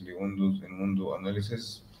same monthly windows in window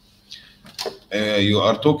analysis? You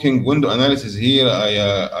are talking window analysis here.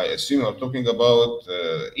 I assume you are talking about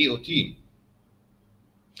EOT.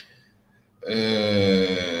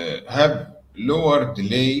 Have lower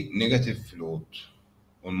delay negative float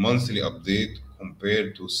on monthly update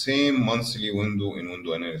compared to same monthly window in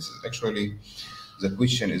window analysis. Actually, the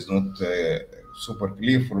question is not super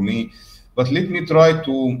clear for me, but let me try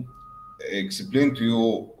to explain to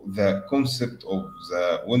you the concept of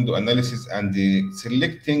the window analysis and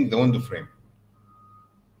selecting the window frame.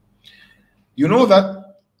 You know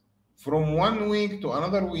that from 1 week to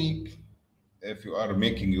another week, if you are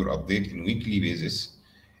making your update in weekly basis,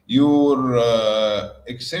 your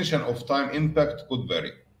extension of time impact could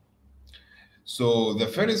vary. So the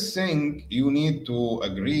first thing you need to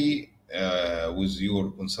agree with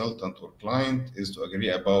your consultant or client is to agree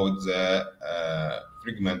about the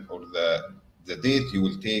fragment or the date you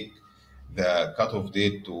will take, the cutoff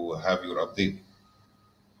date to have your update.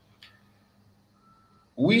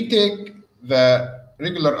 We take the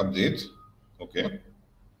regular update, okay?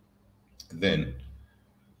 Then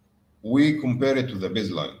we compare it to the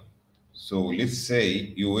baseline. So let's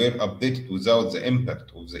say you were updated without the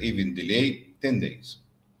impact of the event delay 10 days.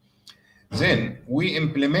 Then we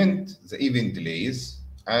implement the event delays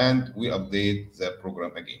and we update the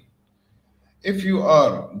program again. If you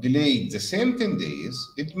are delayed the same 10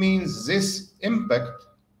 days, it means this impact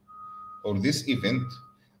or this event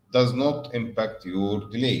does not impact your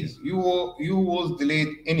delays. You was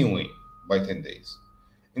delayed anyway by 10 days.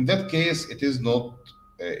 In that case, it is not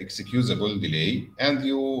excusable delay and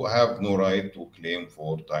you have no right to claim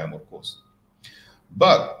for time or cost.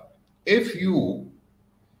 But if you,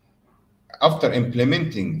 after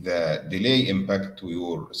implementing the delay impact to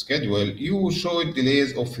your schedule, you showed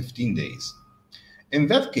delays of 15 days. In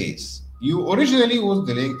that case, you originally was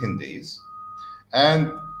delaying 10 days, and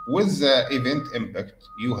with the event impact,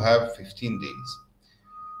 you have 15 days.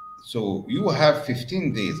 So you have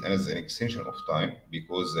 15 days as an extension of time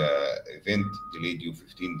because the event delayed you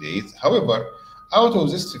 15 days. However, out of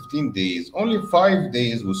this 15 days, only 5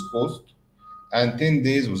 days was cost and 10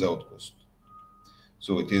 days without cost.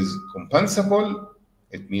 So it is compensable,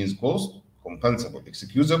 it means cost, compensable,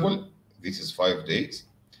 excusable, this is 5 days.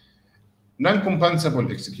 Non-compensable,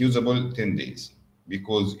 excusable, 10 days.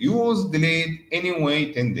 Because you was delayed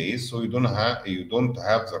anyway 10 days, so you don't have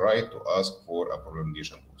the right to ask for a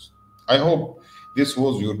prolongation cost. I hope this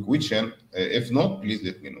was your question. If not, please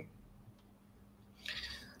let me know.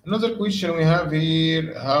 Another question we have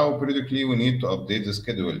here, how periodically we need to update the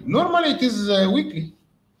schedule? Normally it is weekly.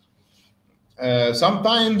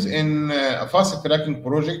 Sometimes in a fast tracking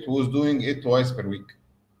project was doing it twice per week.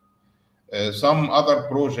 Some other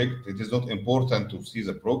project, it is not important to see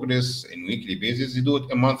the progress in weekly basis, you do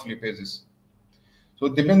it a monthly basis. So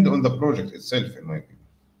it depends on the project itself, in my opinion.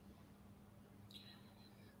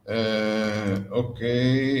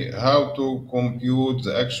 Okay, how to compute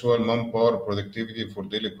the actual manpower productivity for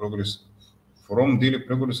daily progress from daily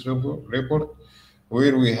progress report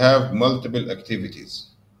where we have multiple activities.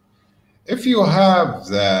 If you have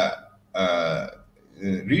the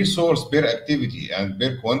resource per activity and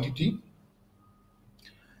per quantity,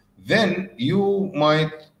 then you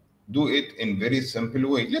might do it in very simple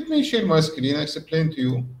way. Let me share my screen and explain to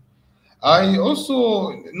you. I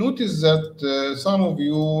also noticed that some of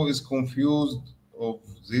you is confused of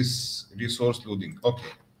this resource loading.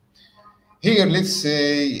 Okay, here let's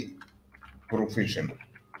say profession.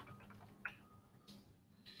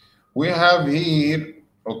 We have here,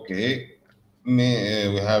 okay,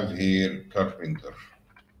 we have here carpenter.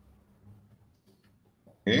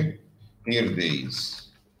 Okay, here days.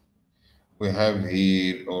 We have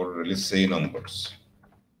here, or let's say numbers,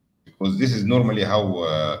 because this is normally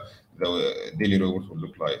how the daily report will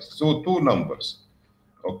look like. So two numbers.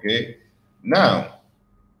 Okay, now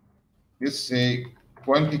let's say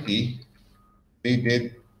quantity, they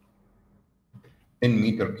did 10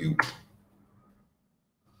 meter cube.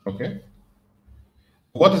 Okay,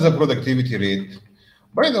 what is the productivity rate?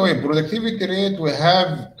 By the way, productivity rate, we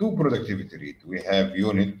have two productivity rate. We have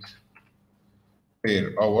unit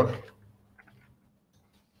per hour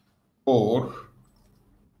or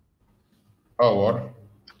hour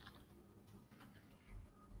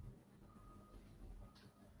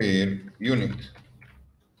per unit.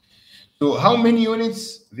 So how many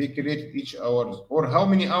units they create each hour, or how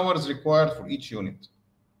many hours required for each unit?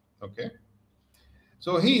 Okay.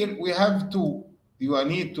 So here we have two. You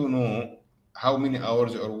need to know how many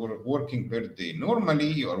hours you are working per day. Normally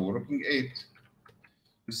you are working 8.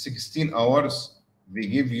 16 hours, they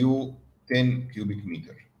give you 10 cubic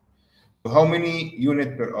meter. So how many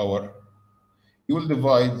unit per hour? You will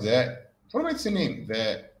divide the, from its name,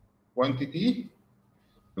 the quantity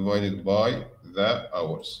divided by the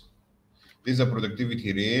hours. This is a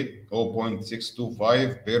productivity rate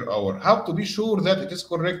 0.625 per hour. How to be sure that it is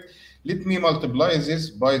correct? Let me multiply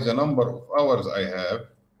this by the number of hours I have.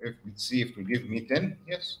 Let's see if it will give me 10.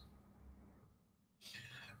 Yes.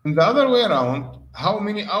 And the other way around, how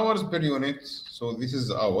many hours per unit? So this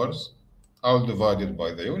is hours. I'll divide it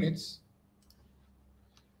by the units.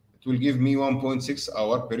 It will give me 1.6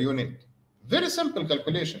 hour per unit. Very simple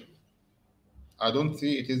calculation. I don't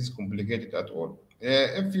see it is complicated at all.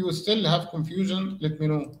 If you still have confusion, let me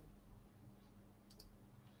know.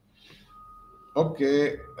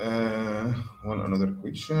 Okay, another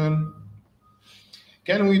question.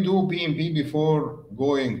 Can we do PMP before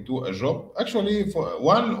going to a job? Actually, for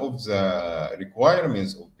one of the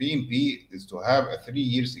requirements of PMP is to have a 3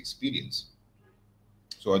 years experience.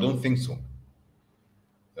 So I don't think so.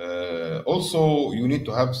 Also, you need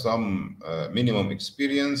to have some minimum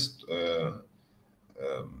experience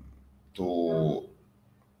to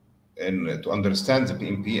understand the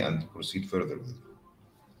PMP and proceed further with it.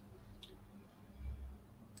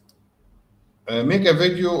 Make a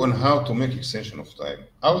video on how to make extension of time.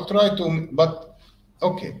 I will try to, but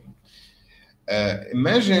okay.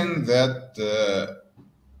 Imagine that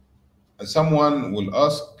someone will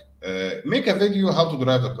ask, make a video how to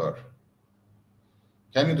drive a car.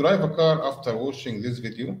 Can you drive a car after watching this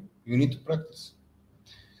video? You need to practice.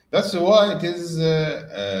 That's why it is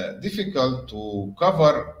difficult to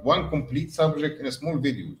cover one complete subject in a small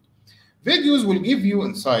video. Videos will give you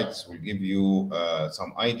insights, will give you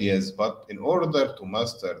some ideas, but in order to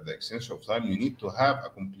master the extension of time, you need to have a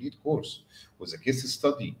complete course with a case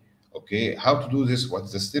study. Okay, how to do this,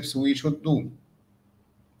 what's the steps we should do.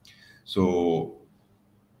 So,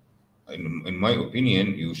 in my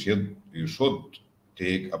opinion, you should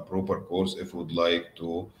take a proper course if you would like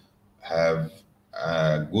to have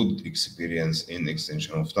a good experience in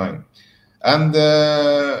extension of time. And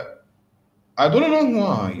I don't know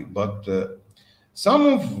why, but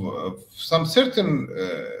some certain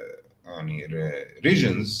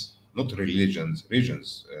regions, not religions,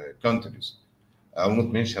 regions, countries, I will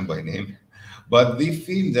not mention by name, but they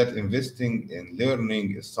feel that investing in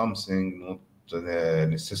learning is something not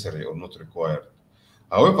necessary or not required.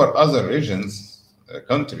 However, other regions,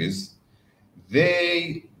 countries,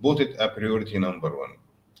 they put it a priority number one.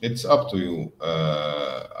 It's up to you,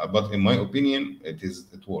 but in my opinion, it's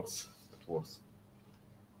worth.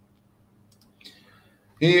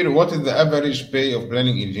 Here, what is the average pay of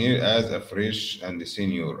planning engineer as a fresh and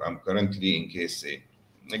senior? I'm currently in KSA.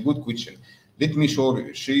 A good question. Let me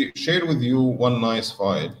share with you one nice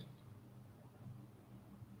file.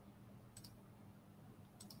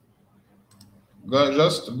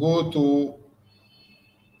 Just go to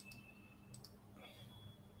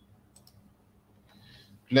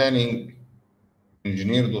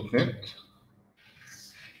planningengineer.net.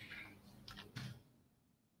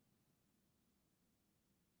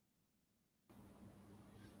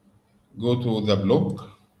 Go to the blog.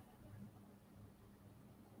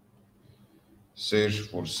 Search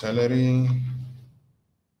for salary.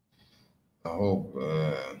 I hope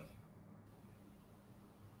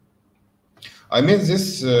I made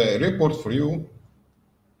this report for you.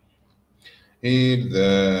 Here,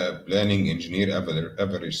 the planning engineer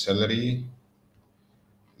average salary.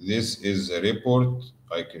 This is a report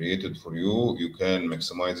I created for you. You can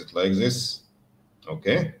maximize it like this.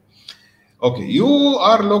 Okay. Okay. You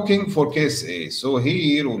are looking for case A. So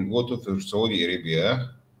here we'll go to Saudi Arabia.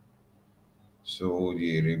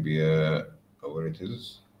 Saudi Arabia, where it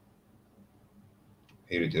is?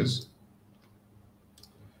 Here it is.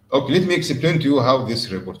 Okay, let me explain to you how this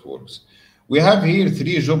report works. We have here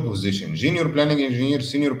 3 job positions: junior planning engineer,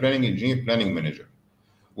 senior planning engineer, planning manager.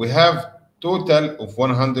 We have total of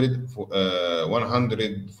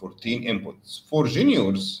 114 inputs. For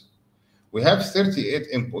juniors, we have 38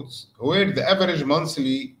 inputs, where the average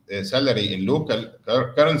monthly salary in local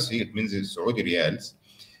currency, it means in Saudi riyals,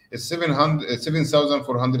 is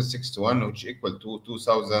 7,461, which equal to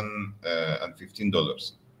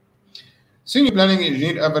 $2,015. Senior planning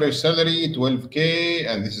engineer average salary 12K,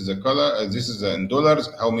 and this is a color. This is in dollars.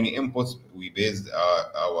 How many inputs we based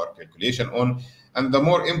our calculation on, and the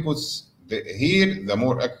more inputs here, the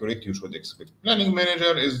more accurate you should expect. Planning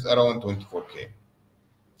manager is around 24K.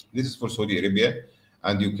 This is for Saudi Arabia,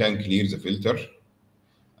 and you can clear the filter,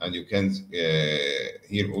 and you can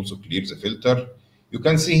here also clear the filter. You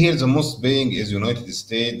can see here the most paying is United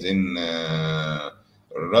States, in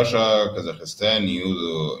Russia, Kazakhstan,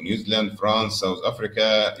 New Zealand, France, South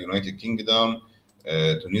Africa, United Kingdom,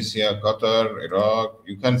 Tunisia, Qatar, Iraq.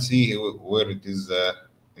 You can see where it is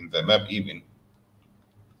in the map even,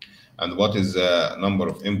 and what is the number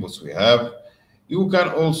of inputs we have. You can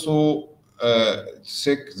also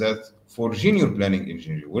check that for junior planning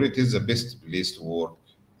engineer, where it is the best place to work.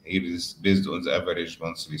 Here is based on the average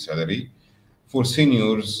monthly salary. For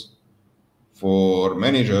seniors, for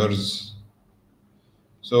managers.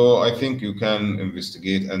 So I think you can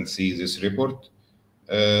investigate and see this report.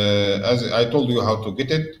 As I told you how to get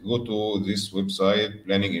it, go to this website,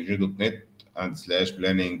 planningengineer.net and /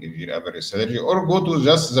 planning engineer average salary, or go to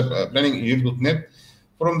just the planningengineer.net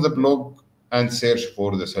from the blog and search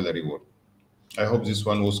for the salary word. I hope this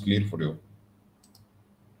one was clear for you.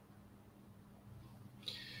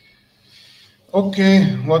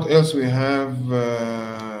 Okay, what else we have?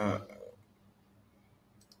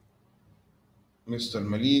 Mr.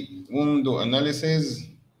 Malik, window analysis.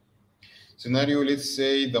 Scenario, let's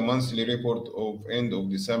say the monthly report of end of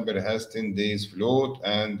December has 10 days float,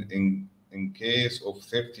 and in case of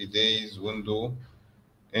 30 days window,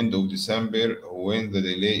 end of December, when the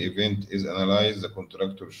delay event is analyzed, the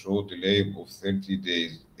contractor show delay of 30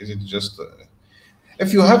 days. Is it just,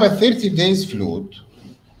 if you have a 30 days float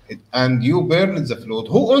and you burn the float,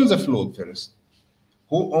 who owns the float first?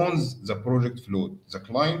 Who owns the project float? The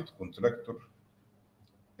client, contractor?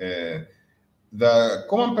 The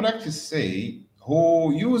common practice say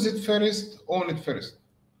who use it first, own it first.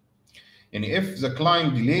 And if the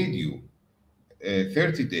client delayed you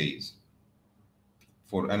 30 days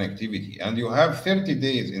for an activity, and you have 30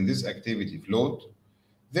 days in this activity float,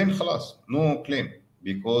 then khalas, no claim,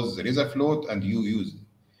 because there is a float and you use it.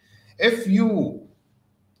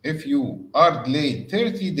 If you are delayed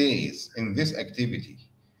 30 days in this activity,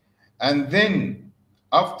 and then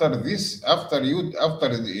after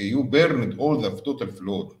you burned all the total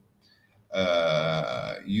float,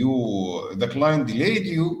 the client delayed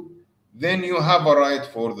you, then you have a right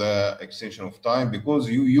for the extension of time, because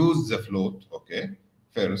you use the float, okay,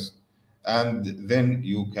 first, and then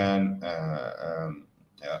you can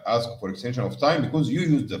ask for extension of time because you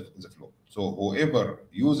use the float. So whoever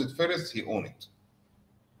use it first, he own it.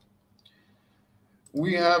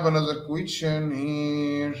 We have another question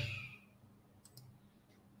here.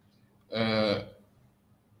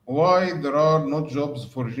 Why there are no jobs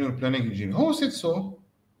for junior planning engineer? Who said so?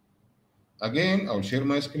 Again, I'll share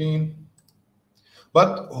my screen.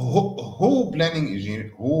 But who planning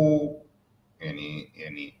engineer, who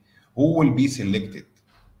will be selected?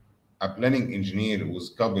 A planning engineer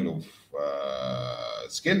with couple of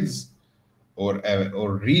skills, or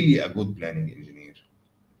really a good planning engineer.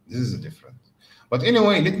 This is different. But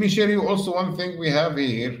anyway, let me share you also one thing we have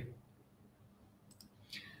here.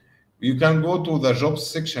 You can go to the jobs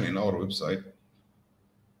section in our website.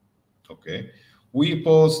 Okay, we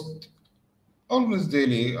post almost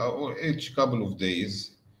daily or each couple of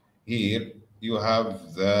days. Here you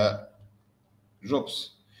have the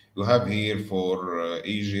jobs. You have here for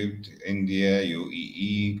Egypt, India,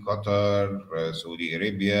 UAE, Qatar, Saudi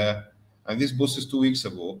Arabia, and this post is 2 weeks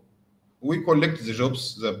ago. We collect the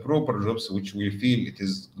jobs, the proper jobs, which we feel it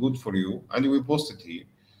is good for you, and we post it here.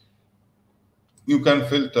 You can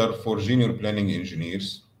filter for junior planning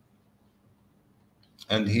engineers,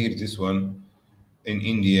 and here this one in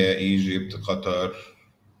India, Egypt, Qatar,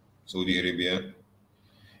 Saudi Arabia.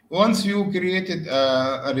 Once you created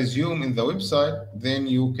a resume in the website, then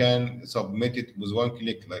you can submit it with one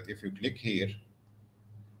click. Like if you click here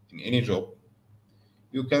in any job,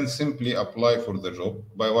 you can simply apply for the job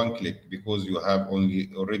by one click because you have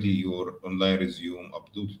already your online resume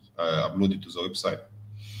uploaded to the website.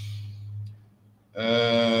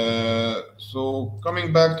 So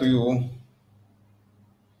coming back to you,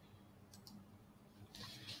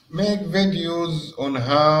 make videos on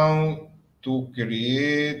how to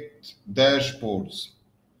create dashboards.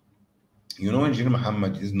 You know, Engineer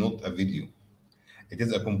Muhammad is not a video. It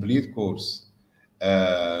is a complete course.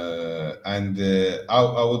 And I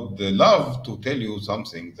would love to tell you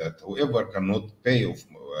something that whoever cannot pay of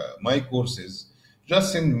my courses,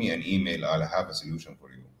 just send me an email. I'll have a solution for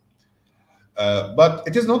you. But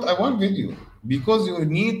it is not a one video because you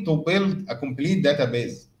need to build a complete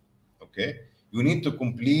database. Okay, you need to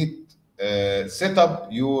set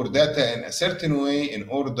up your data in a certain way in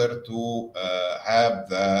order to have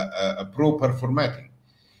the proper formatting.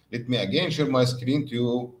 Let me again share my screen to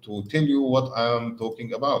you to tell you what I'm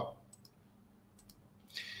talking about.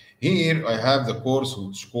 Here I have the course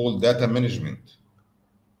which is called data management.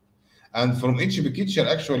 And from each picture,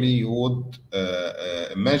 actually, you would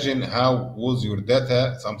imagine how was your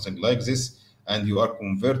data, something like this, and you are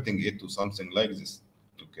converting it to something like this.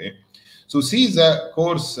 Okay. So see the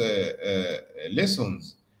course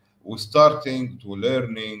lessons. We're starting to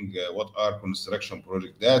learning what are construction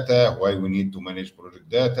project data, why we need to manage project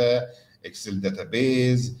data, Excel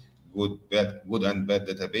database, good and bad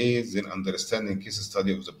database, then understanding case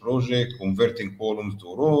study of the project, converting columns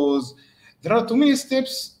to rows. There are too many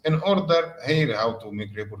steps in order here how to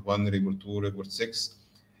make report 1, report 2, report 6,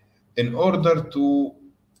 in order to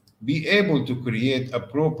be able to create a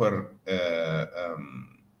proper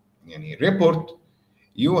report.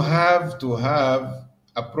 You have to have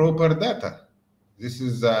a proper data. This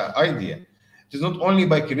is the idea. It is not only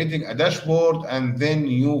by creating a dashboard and then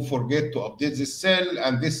you forget to update this cell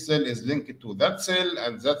and this cell is linked to that cell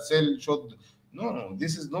and that cell should. No,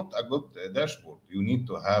 this is not a good dashboard. You need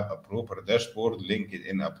to have a proper dashboard linked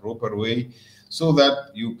in a proper way so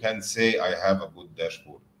that you can say, I have a good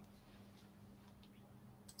dashboard.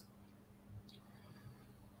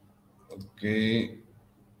 Okay.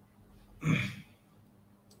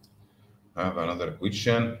 I have another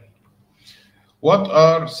question. What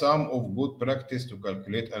are some of good practice to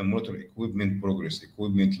calculate and monitor equipment progress,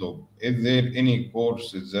 equipment log? Is there any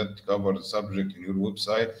courses that cover the subject in your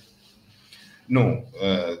website? No.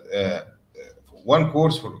 One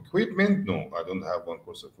course for equipment? No, I don't have one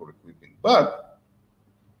course for equipment. But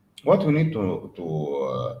what we need to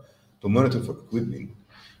monitor for equipment,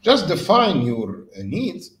 just define your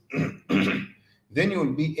needs, then you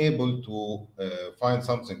will be able to find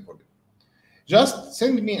something for it. Just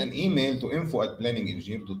send me an email to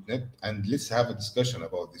info@planningengineer.net and let's have a discussion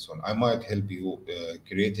about this one. I might help you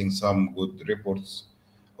creating some good reports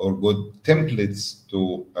or good templates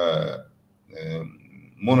to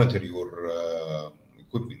monitor your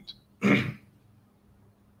equipment.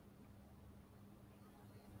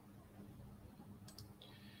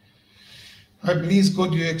 Please,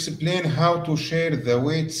 could you explain how to share the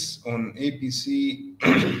weights on APC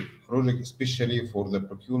project, especially for the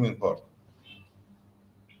procurement part?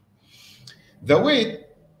 The weight,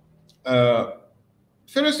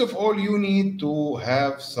 first of all, you need to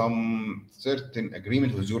have some certain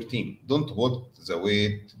agreement with your team. Don't put the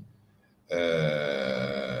weight.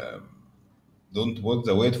 Don't put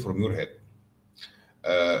the weight from your head.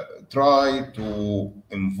 Try to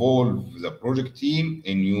involve the project team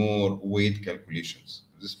in your weight calculations.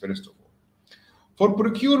 This first of all. For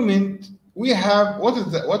procurement, we have what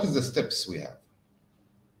is the steps we have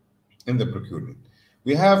in the procurement?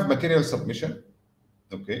 We have material submission.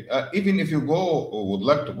 Okay, even if you would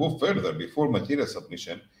like to go further before material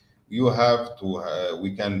submission, you have to.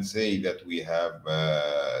 We can say that we have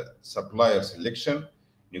supplier selection.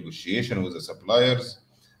 negotiation with the suppliers,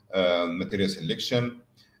 material selection.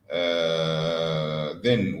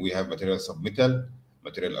 Then we have material submittal,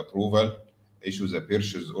 material approval, issue the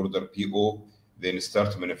purchase order PO, then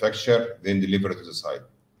start manufacture, then deliver to the site.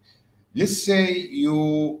 Let's say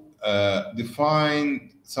you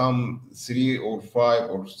define some 3 or 5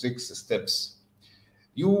 or 6 steps.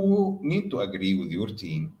 You need to agree with your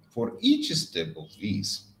team for each step of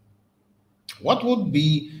these. What would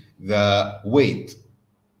be the weight?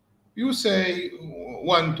 You say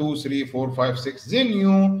 1, 2, 3, 4, 5, 6. Then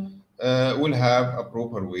you will have a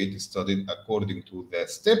proper weight studied according to the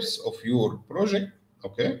steps of your project,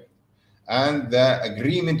 okay, and the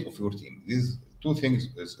agreement of your team. These 2 things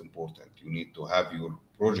is important. You need to have your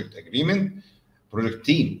project agreement, project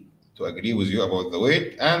team to agree with you about the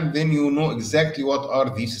weight, and then you know exactly what are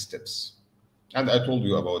these steps. And I told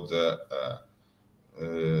you about the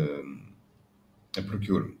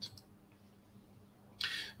procurement.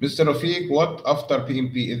 Mr. Rafiq, what after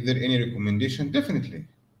PMP? Is there any recommendation? Definitely.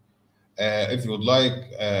 If you would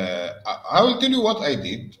like, I will tell you what I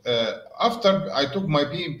did. After I took my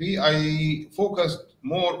PMP, I focused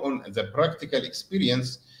more on the practical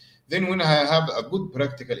experience. Then when I have a good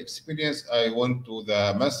practical experience, I went to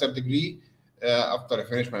the master degree. After I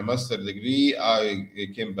finished my master degree, I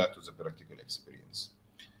came back to the practical experience.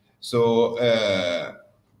 So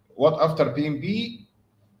what after PMP?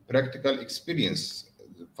 Practical experience.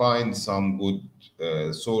 Find some good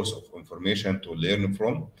source of information to learn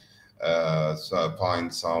from. So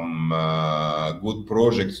find some good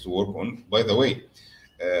projects to work on. By the way,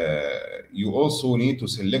 you also need to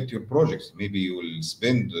select your projects. Maybe you will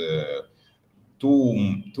spend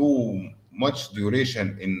too much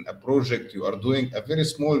duration in a project. You are doing a very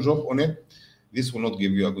small job on it. This will not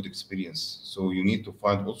give you a good experience. So you need to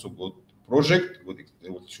find also good project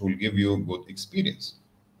which will give you good experience.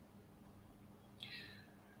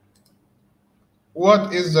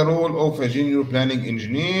 What is the role of a junior planning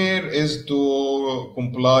engineer? Is to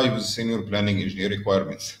comply with senior planning engineer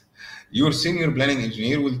requirements. Your senior planning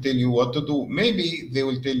engineer will tell you what to do. Maybe they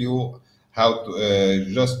will tell you how to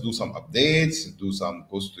just do some updates, do some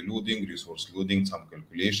cost loading, resource loading, some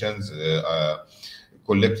calculations,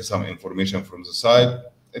 collect some information from the site.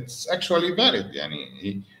 It's actually valid.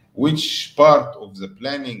 Yani, which part of the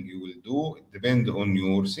planning you will do, it depends on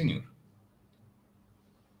your senior.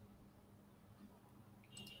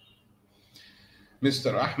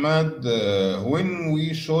 Mr. Ahmad, when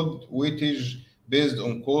we should weightage based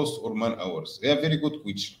on cost or man hours? Yeah, very good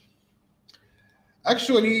question.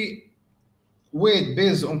 Actually, weight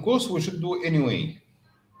based on cost we should do anyway.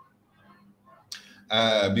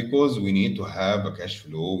 Because we need to have a cash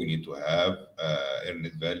flow, we need to have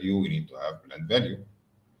earned value, we need to have planned value.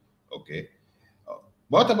 Okay.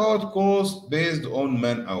 What about cost based on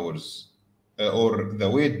man hours or the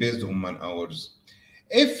weight based on man hours?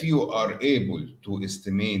 If you are able to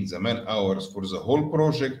estimate the man hours for the whole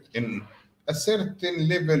project in a certain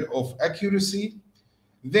level of accuracy,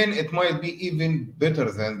 then it might be even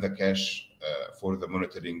better than the cash for the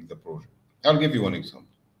monitoring the project. I'll give you one example.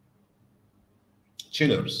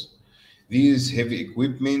 Chillers. These heavy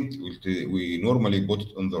equipment, we normally put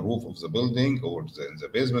it on the roof of the building or in the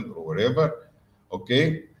basement or wherever,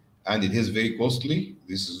 okay? And it is very costly.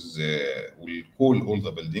 This is, will cool all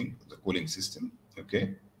the building, the cooling system.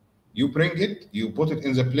 Okay, you bring it, you put it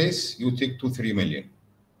in the place, you take 2-3 million.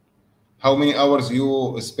 How many hours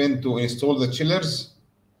you spend to install the chillers?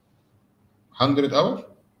 100 hours.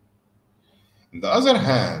 On the other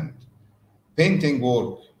hand, painting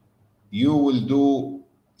work, you will do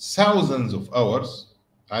thousands of hours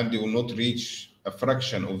and you will not reach a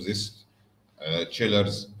fraction of this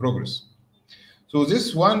chiller's progress. So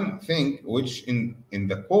this one thing which in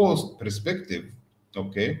the cost perspective,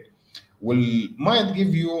 okay, might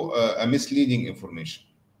give you a misleading information.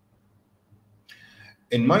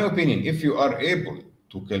 In my opinion, if you are able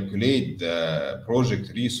to calculate the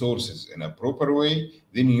project resources in a proper way,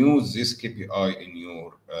 then use this KPI in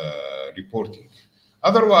your reporting.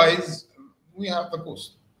 Otherwise, we have the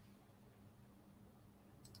cost.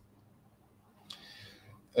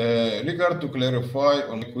 Regard to clarify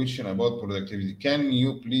on the question about productivity, can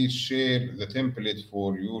you please share the template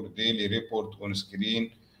for your daily report on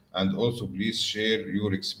screen? And also, please share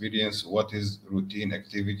your experience. What is routine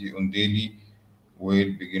activity on daily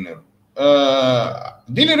well beginner?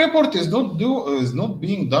 Daily report is not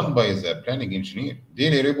being done by the planning engineer.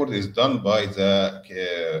 Daily report is done by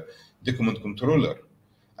the document controller,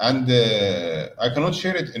 and I cannot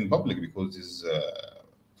share it in public because it's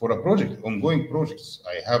for a project, ongoing projects.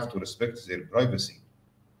 I have to respect their privacy.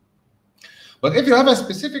 But if you have a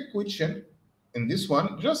specific question in this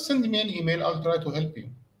one, just send me an email. I'll try to help you.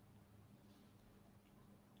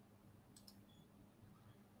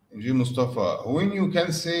 G. Mustafa, when you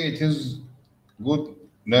can say it is good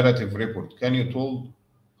narrative report, can you tell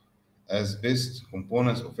as best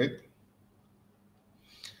components of it?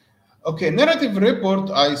 Okay, narrative report,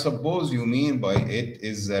 I suppose you mean by it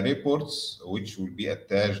is the reports which will be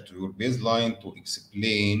attached to your baseline to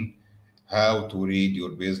explain how to read your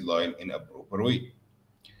baseline in a proper way.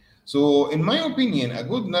 So, in my opinion, a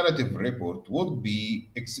good narrative report would be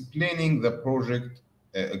explaining the project,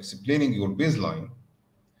 explaining your baseline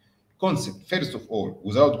concept first of all,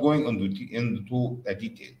 without going into a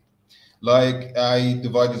detail. Like I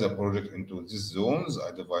divided the project into these zones,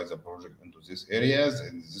 I divide the project into these areas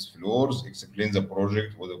and these floors, explain the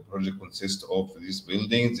project, what the project consists of, this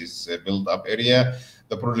building, this build up area,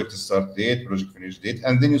 the project start date, project finish date,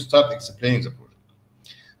 and then you start explaining the project.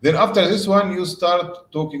 Then after this one, you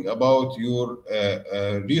start talking about your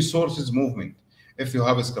resources movement. If you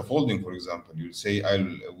have a scaffolding, for example, you'll say,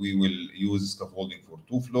 we will use scaffolding for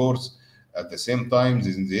 2 floors. At the same time,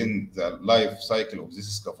 then the life cycle of this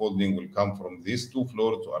scaffolding will come from these 2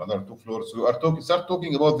 floors to another 2 floors. So you are start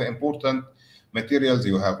talking about the important materials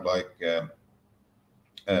you have, like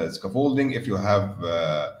scaffolding, if you have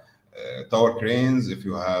tower cranes, if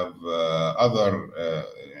you have other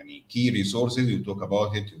key resources, you talk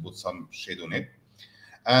about it, you put some shade on it.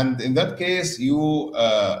 And in that case, you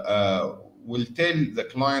will tell the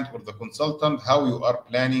client or the consultant how you are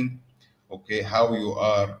planning, okay, how you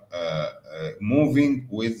are moving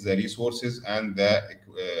with the resources and the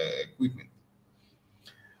equipment.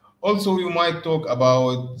 Also, you might talk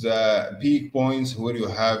about the peak points where you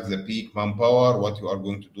have the peak manpower, what you are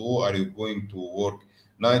going to do. Are you going to work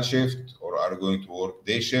night shift or are you going to work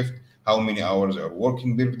day shift? How many hours are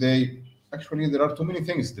working per day? Actually, there are too many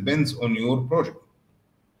things. Depends on your project.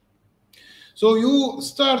 So you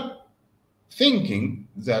start thinking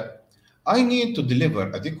that I need to deliver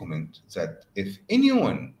a document that if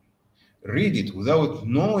anyone read it without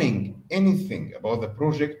knowing anything about the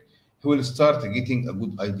project, he will start getting a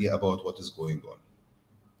good idea about what is going on.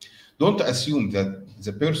 Don't assume that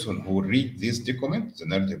the person who read this document, the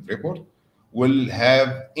narrative report, will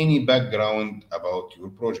have any background about your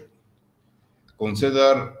project.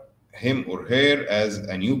 Consider him or her as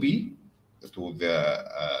a newbie to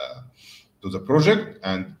the project,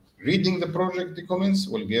 and reading the project documents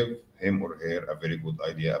will give him or her a very good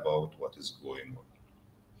idea about what is going on.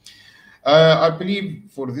 I believe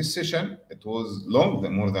for this session, it was long,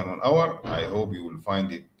 more than 1 hour. I hope you will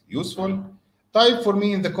find it useful. Type for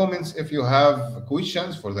me in the comments if you have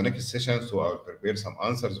questions for the next session, so I'll prepare some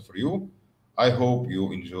answers for you. I hope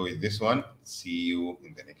you enjoyed this one. See you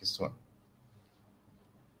in the next one.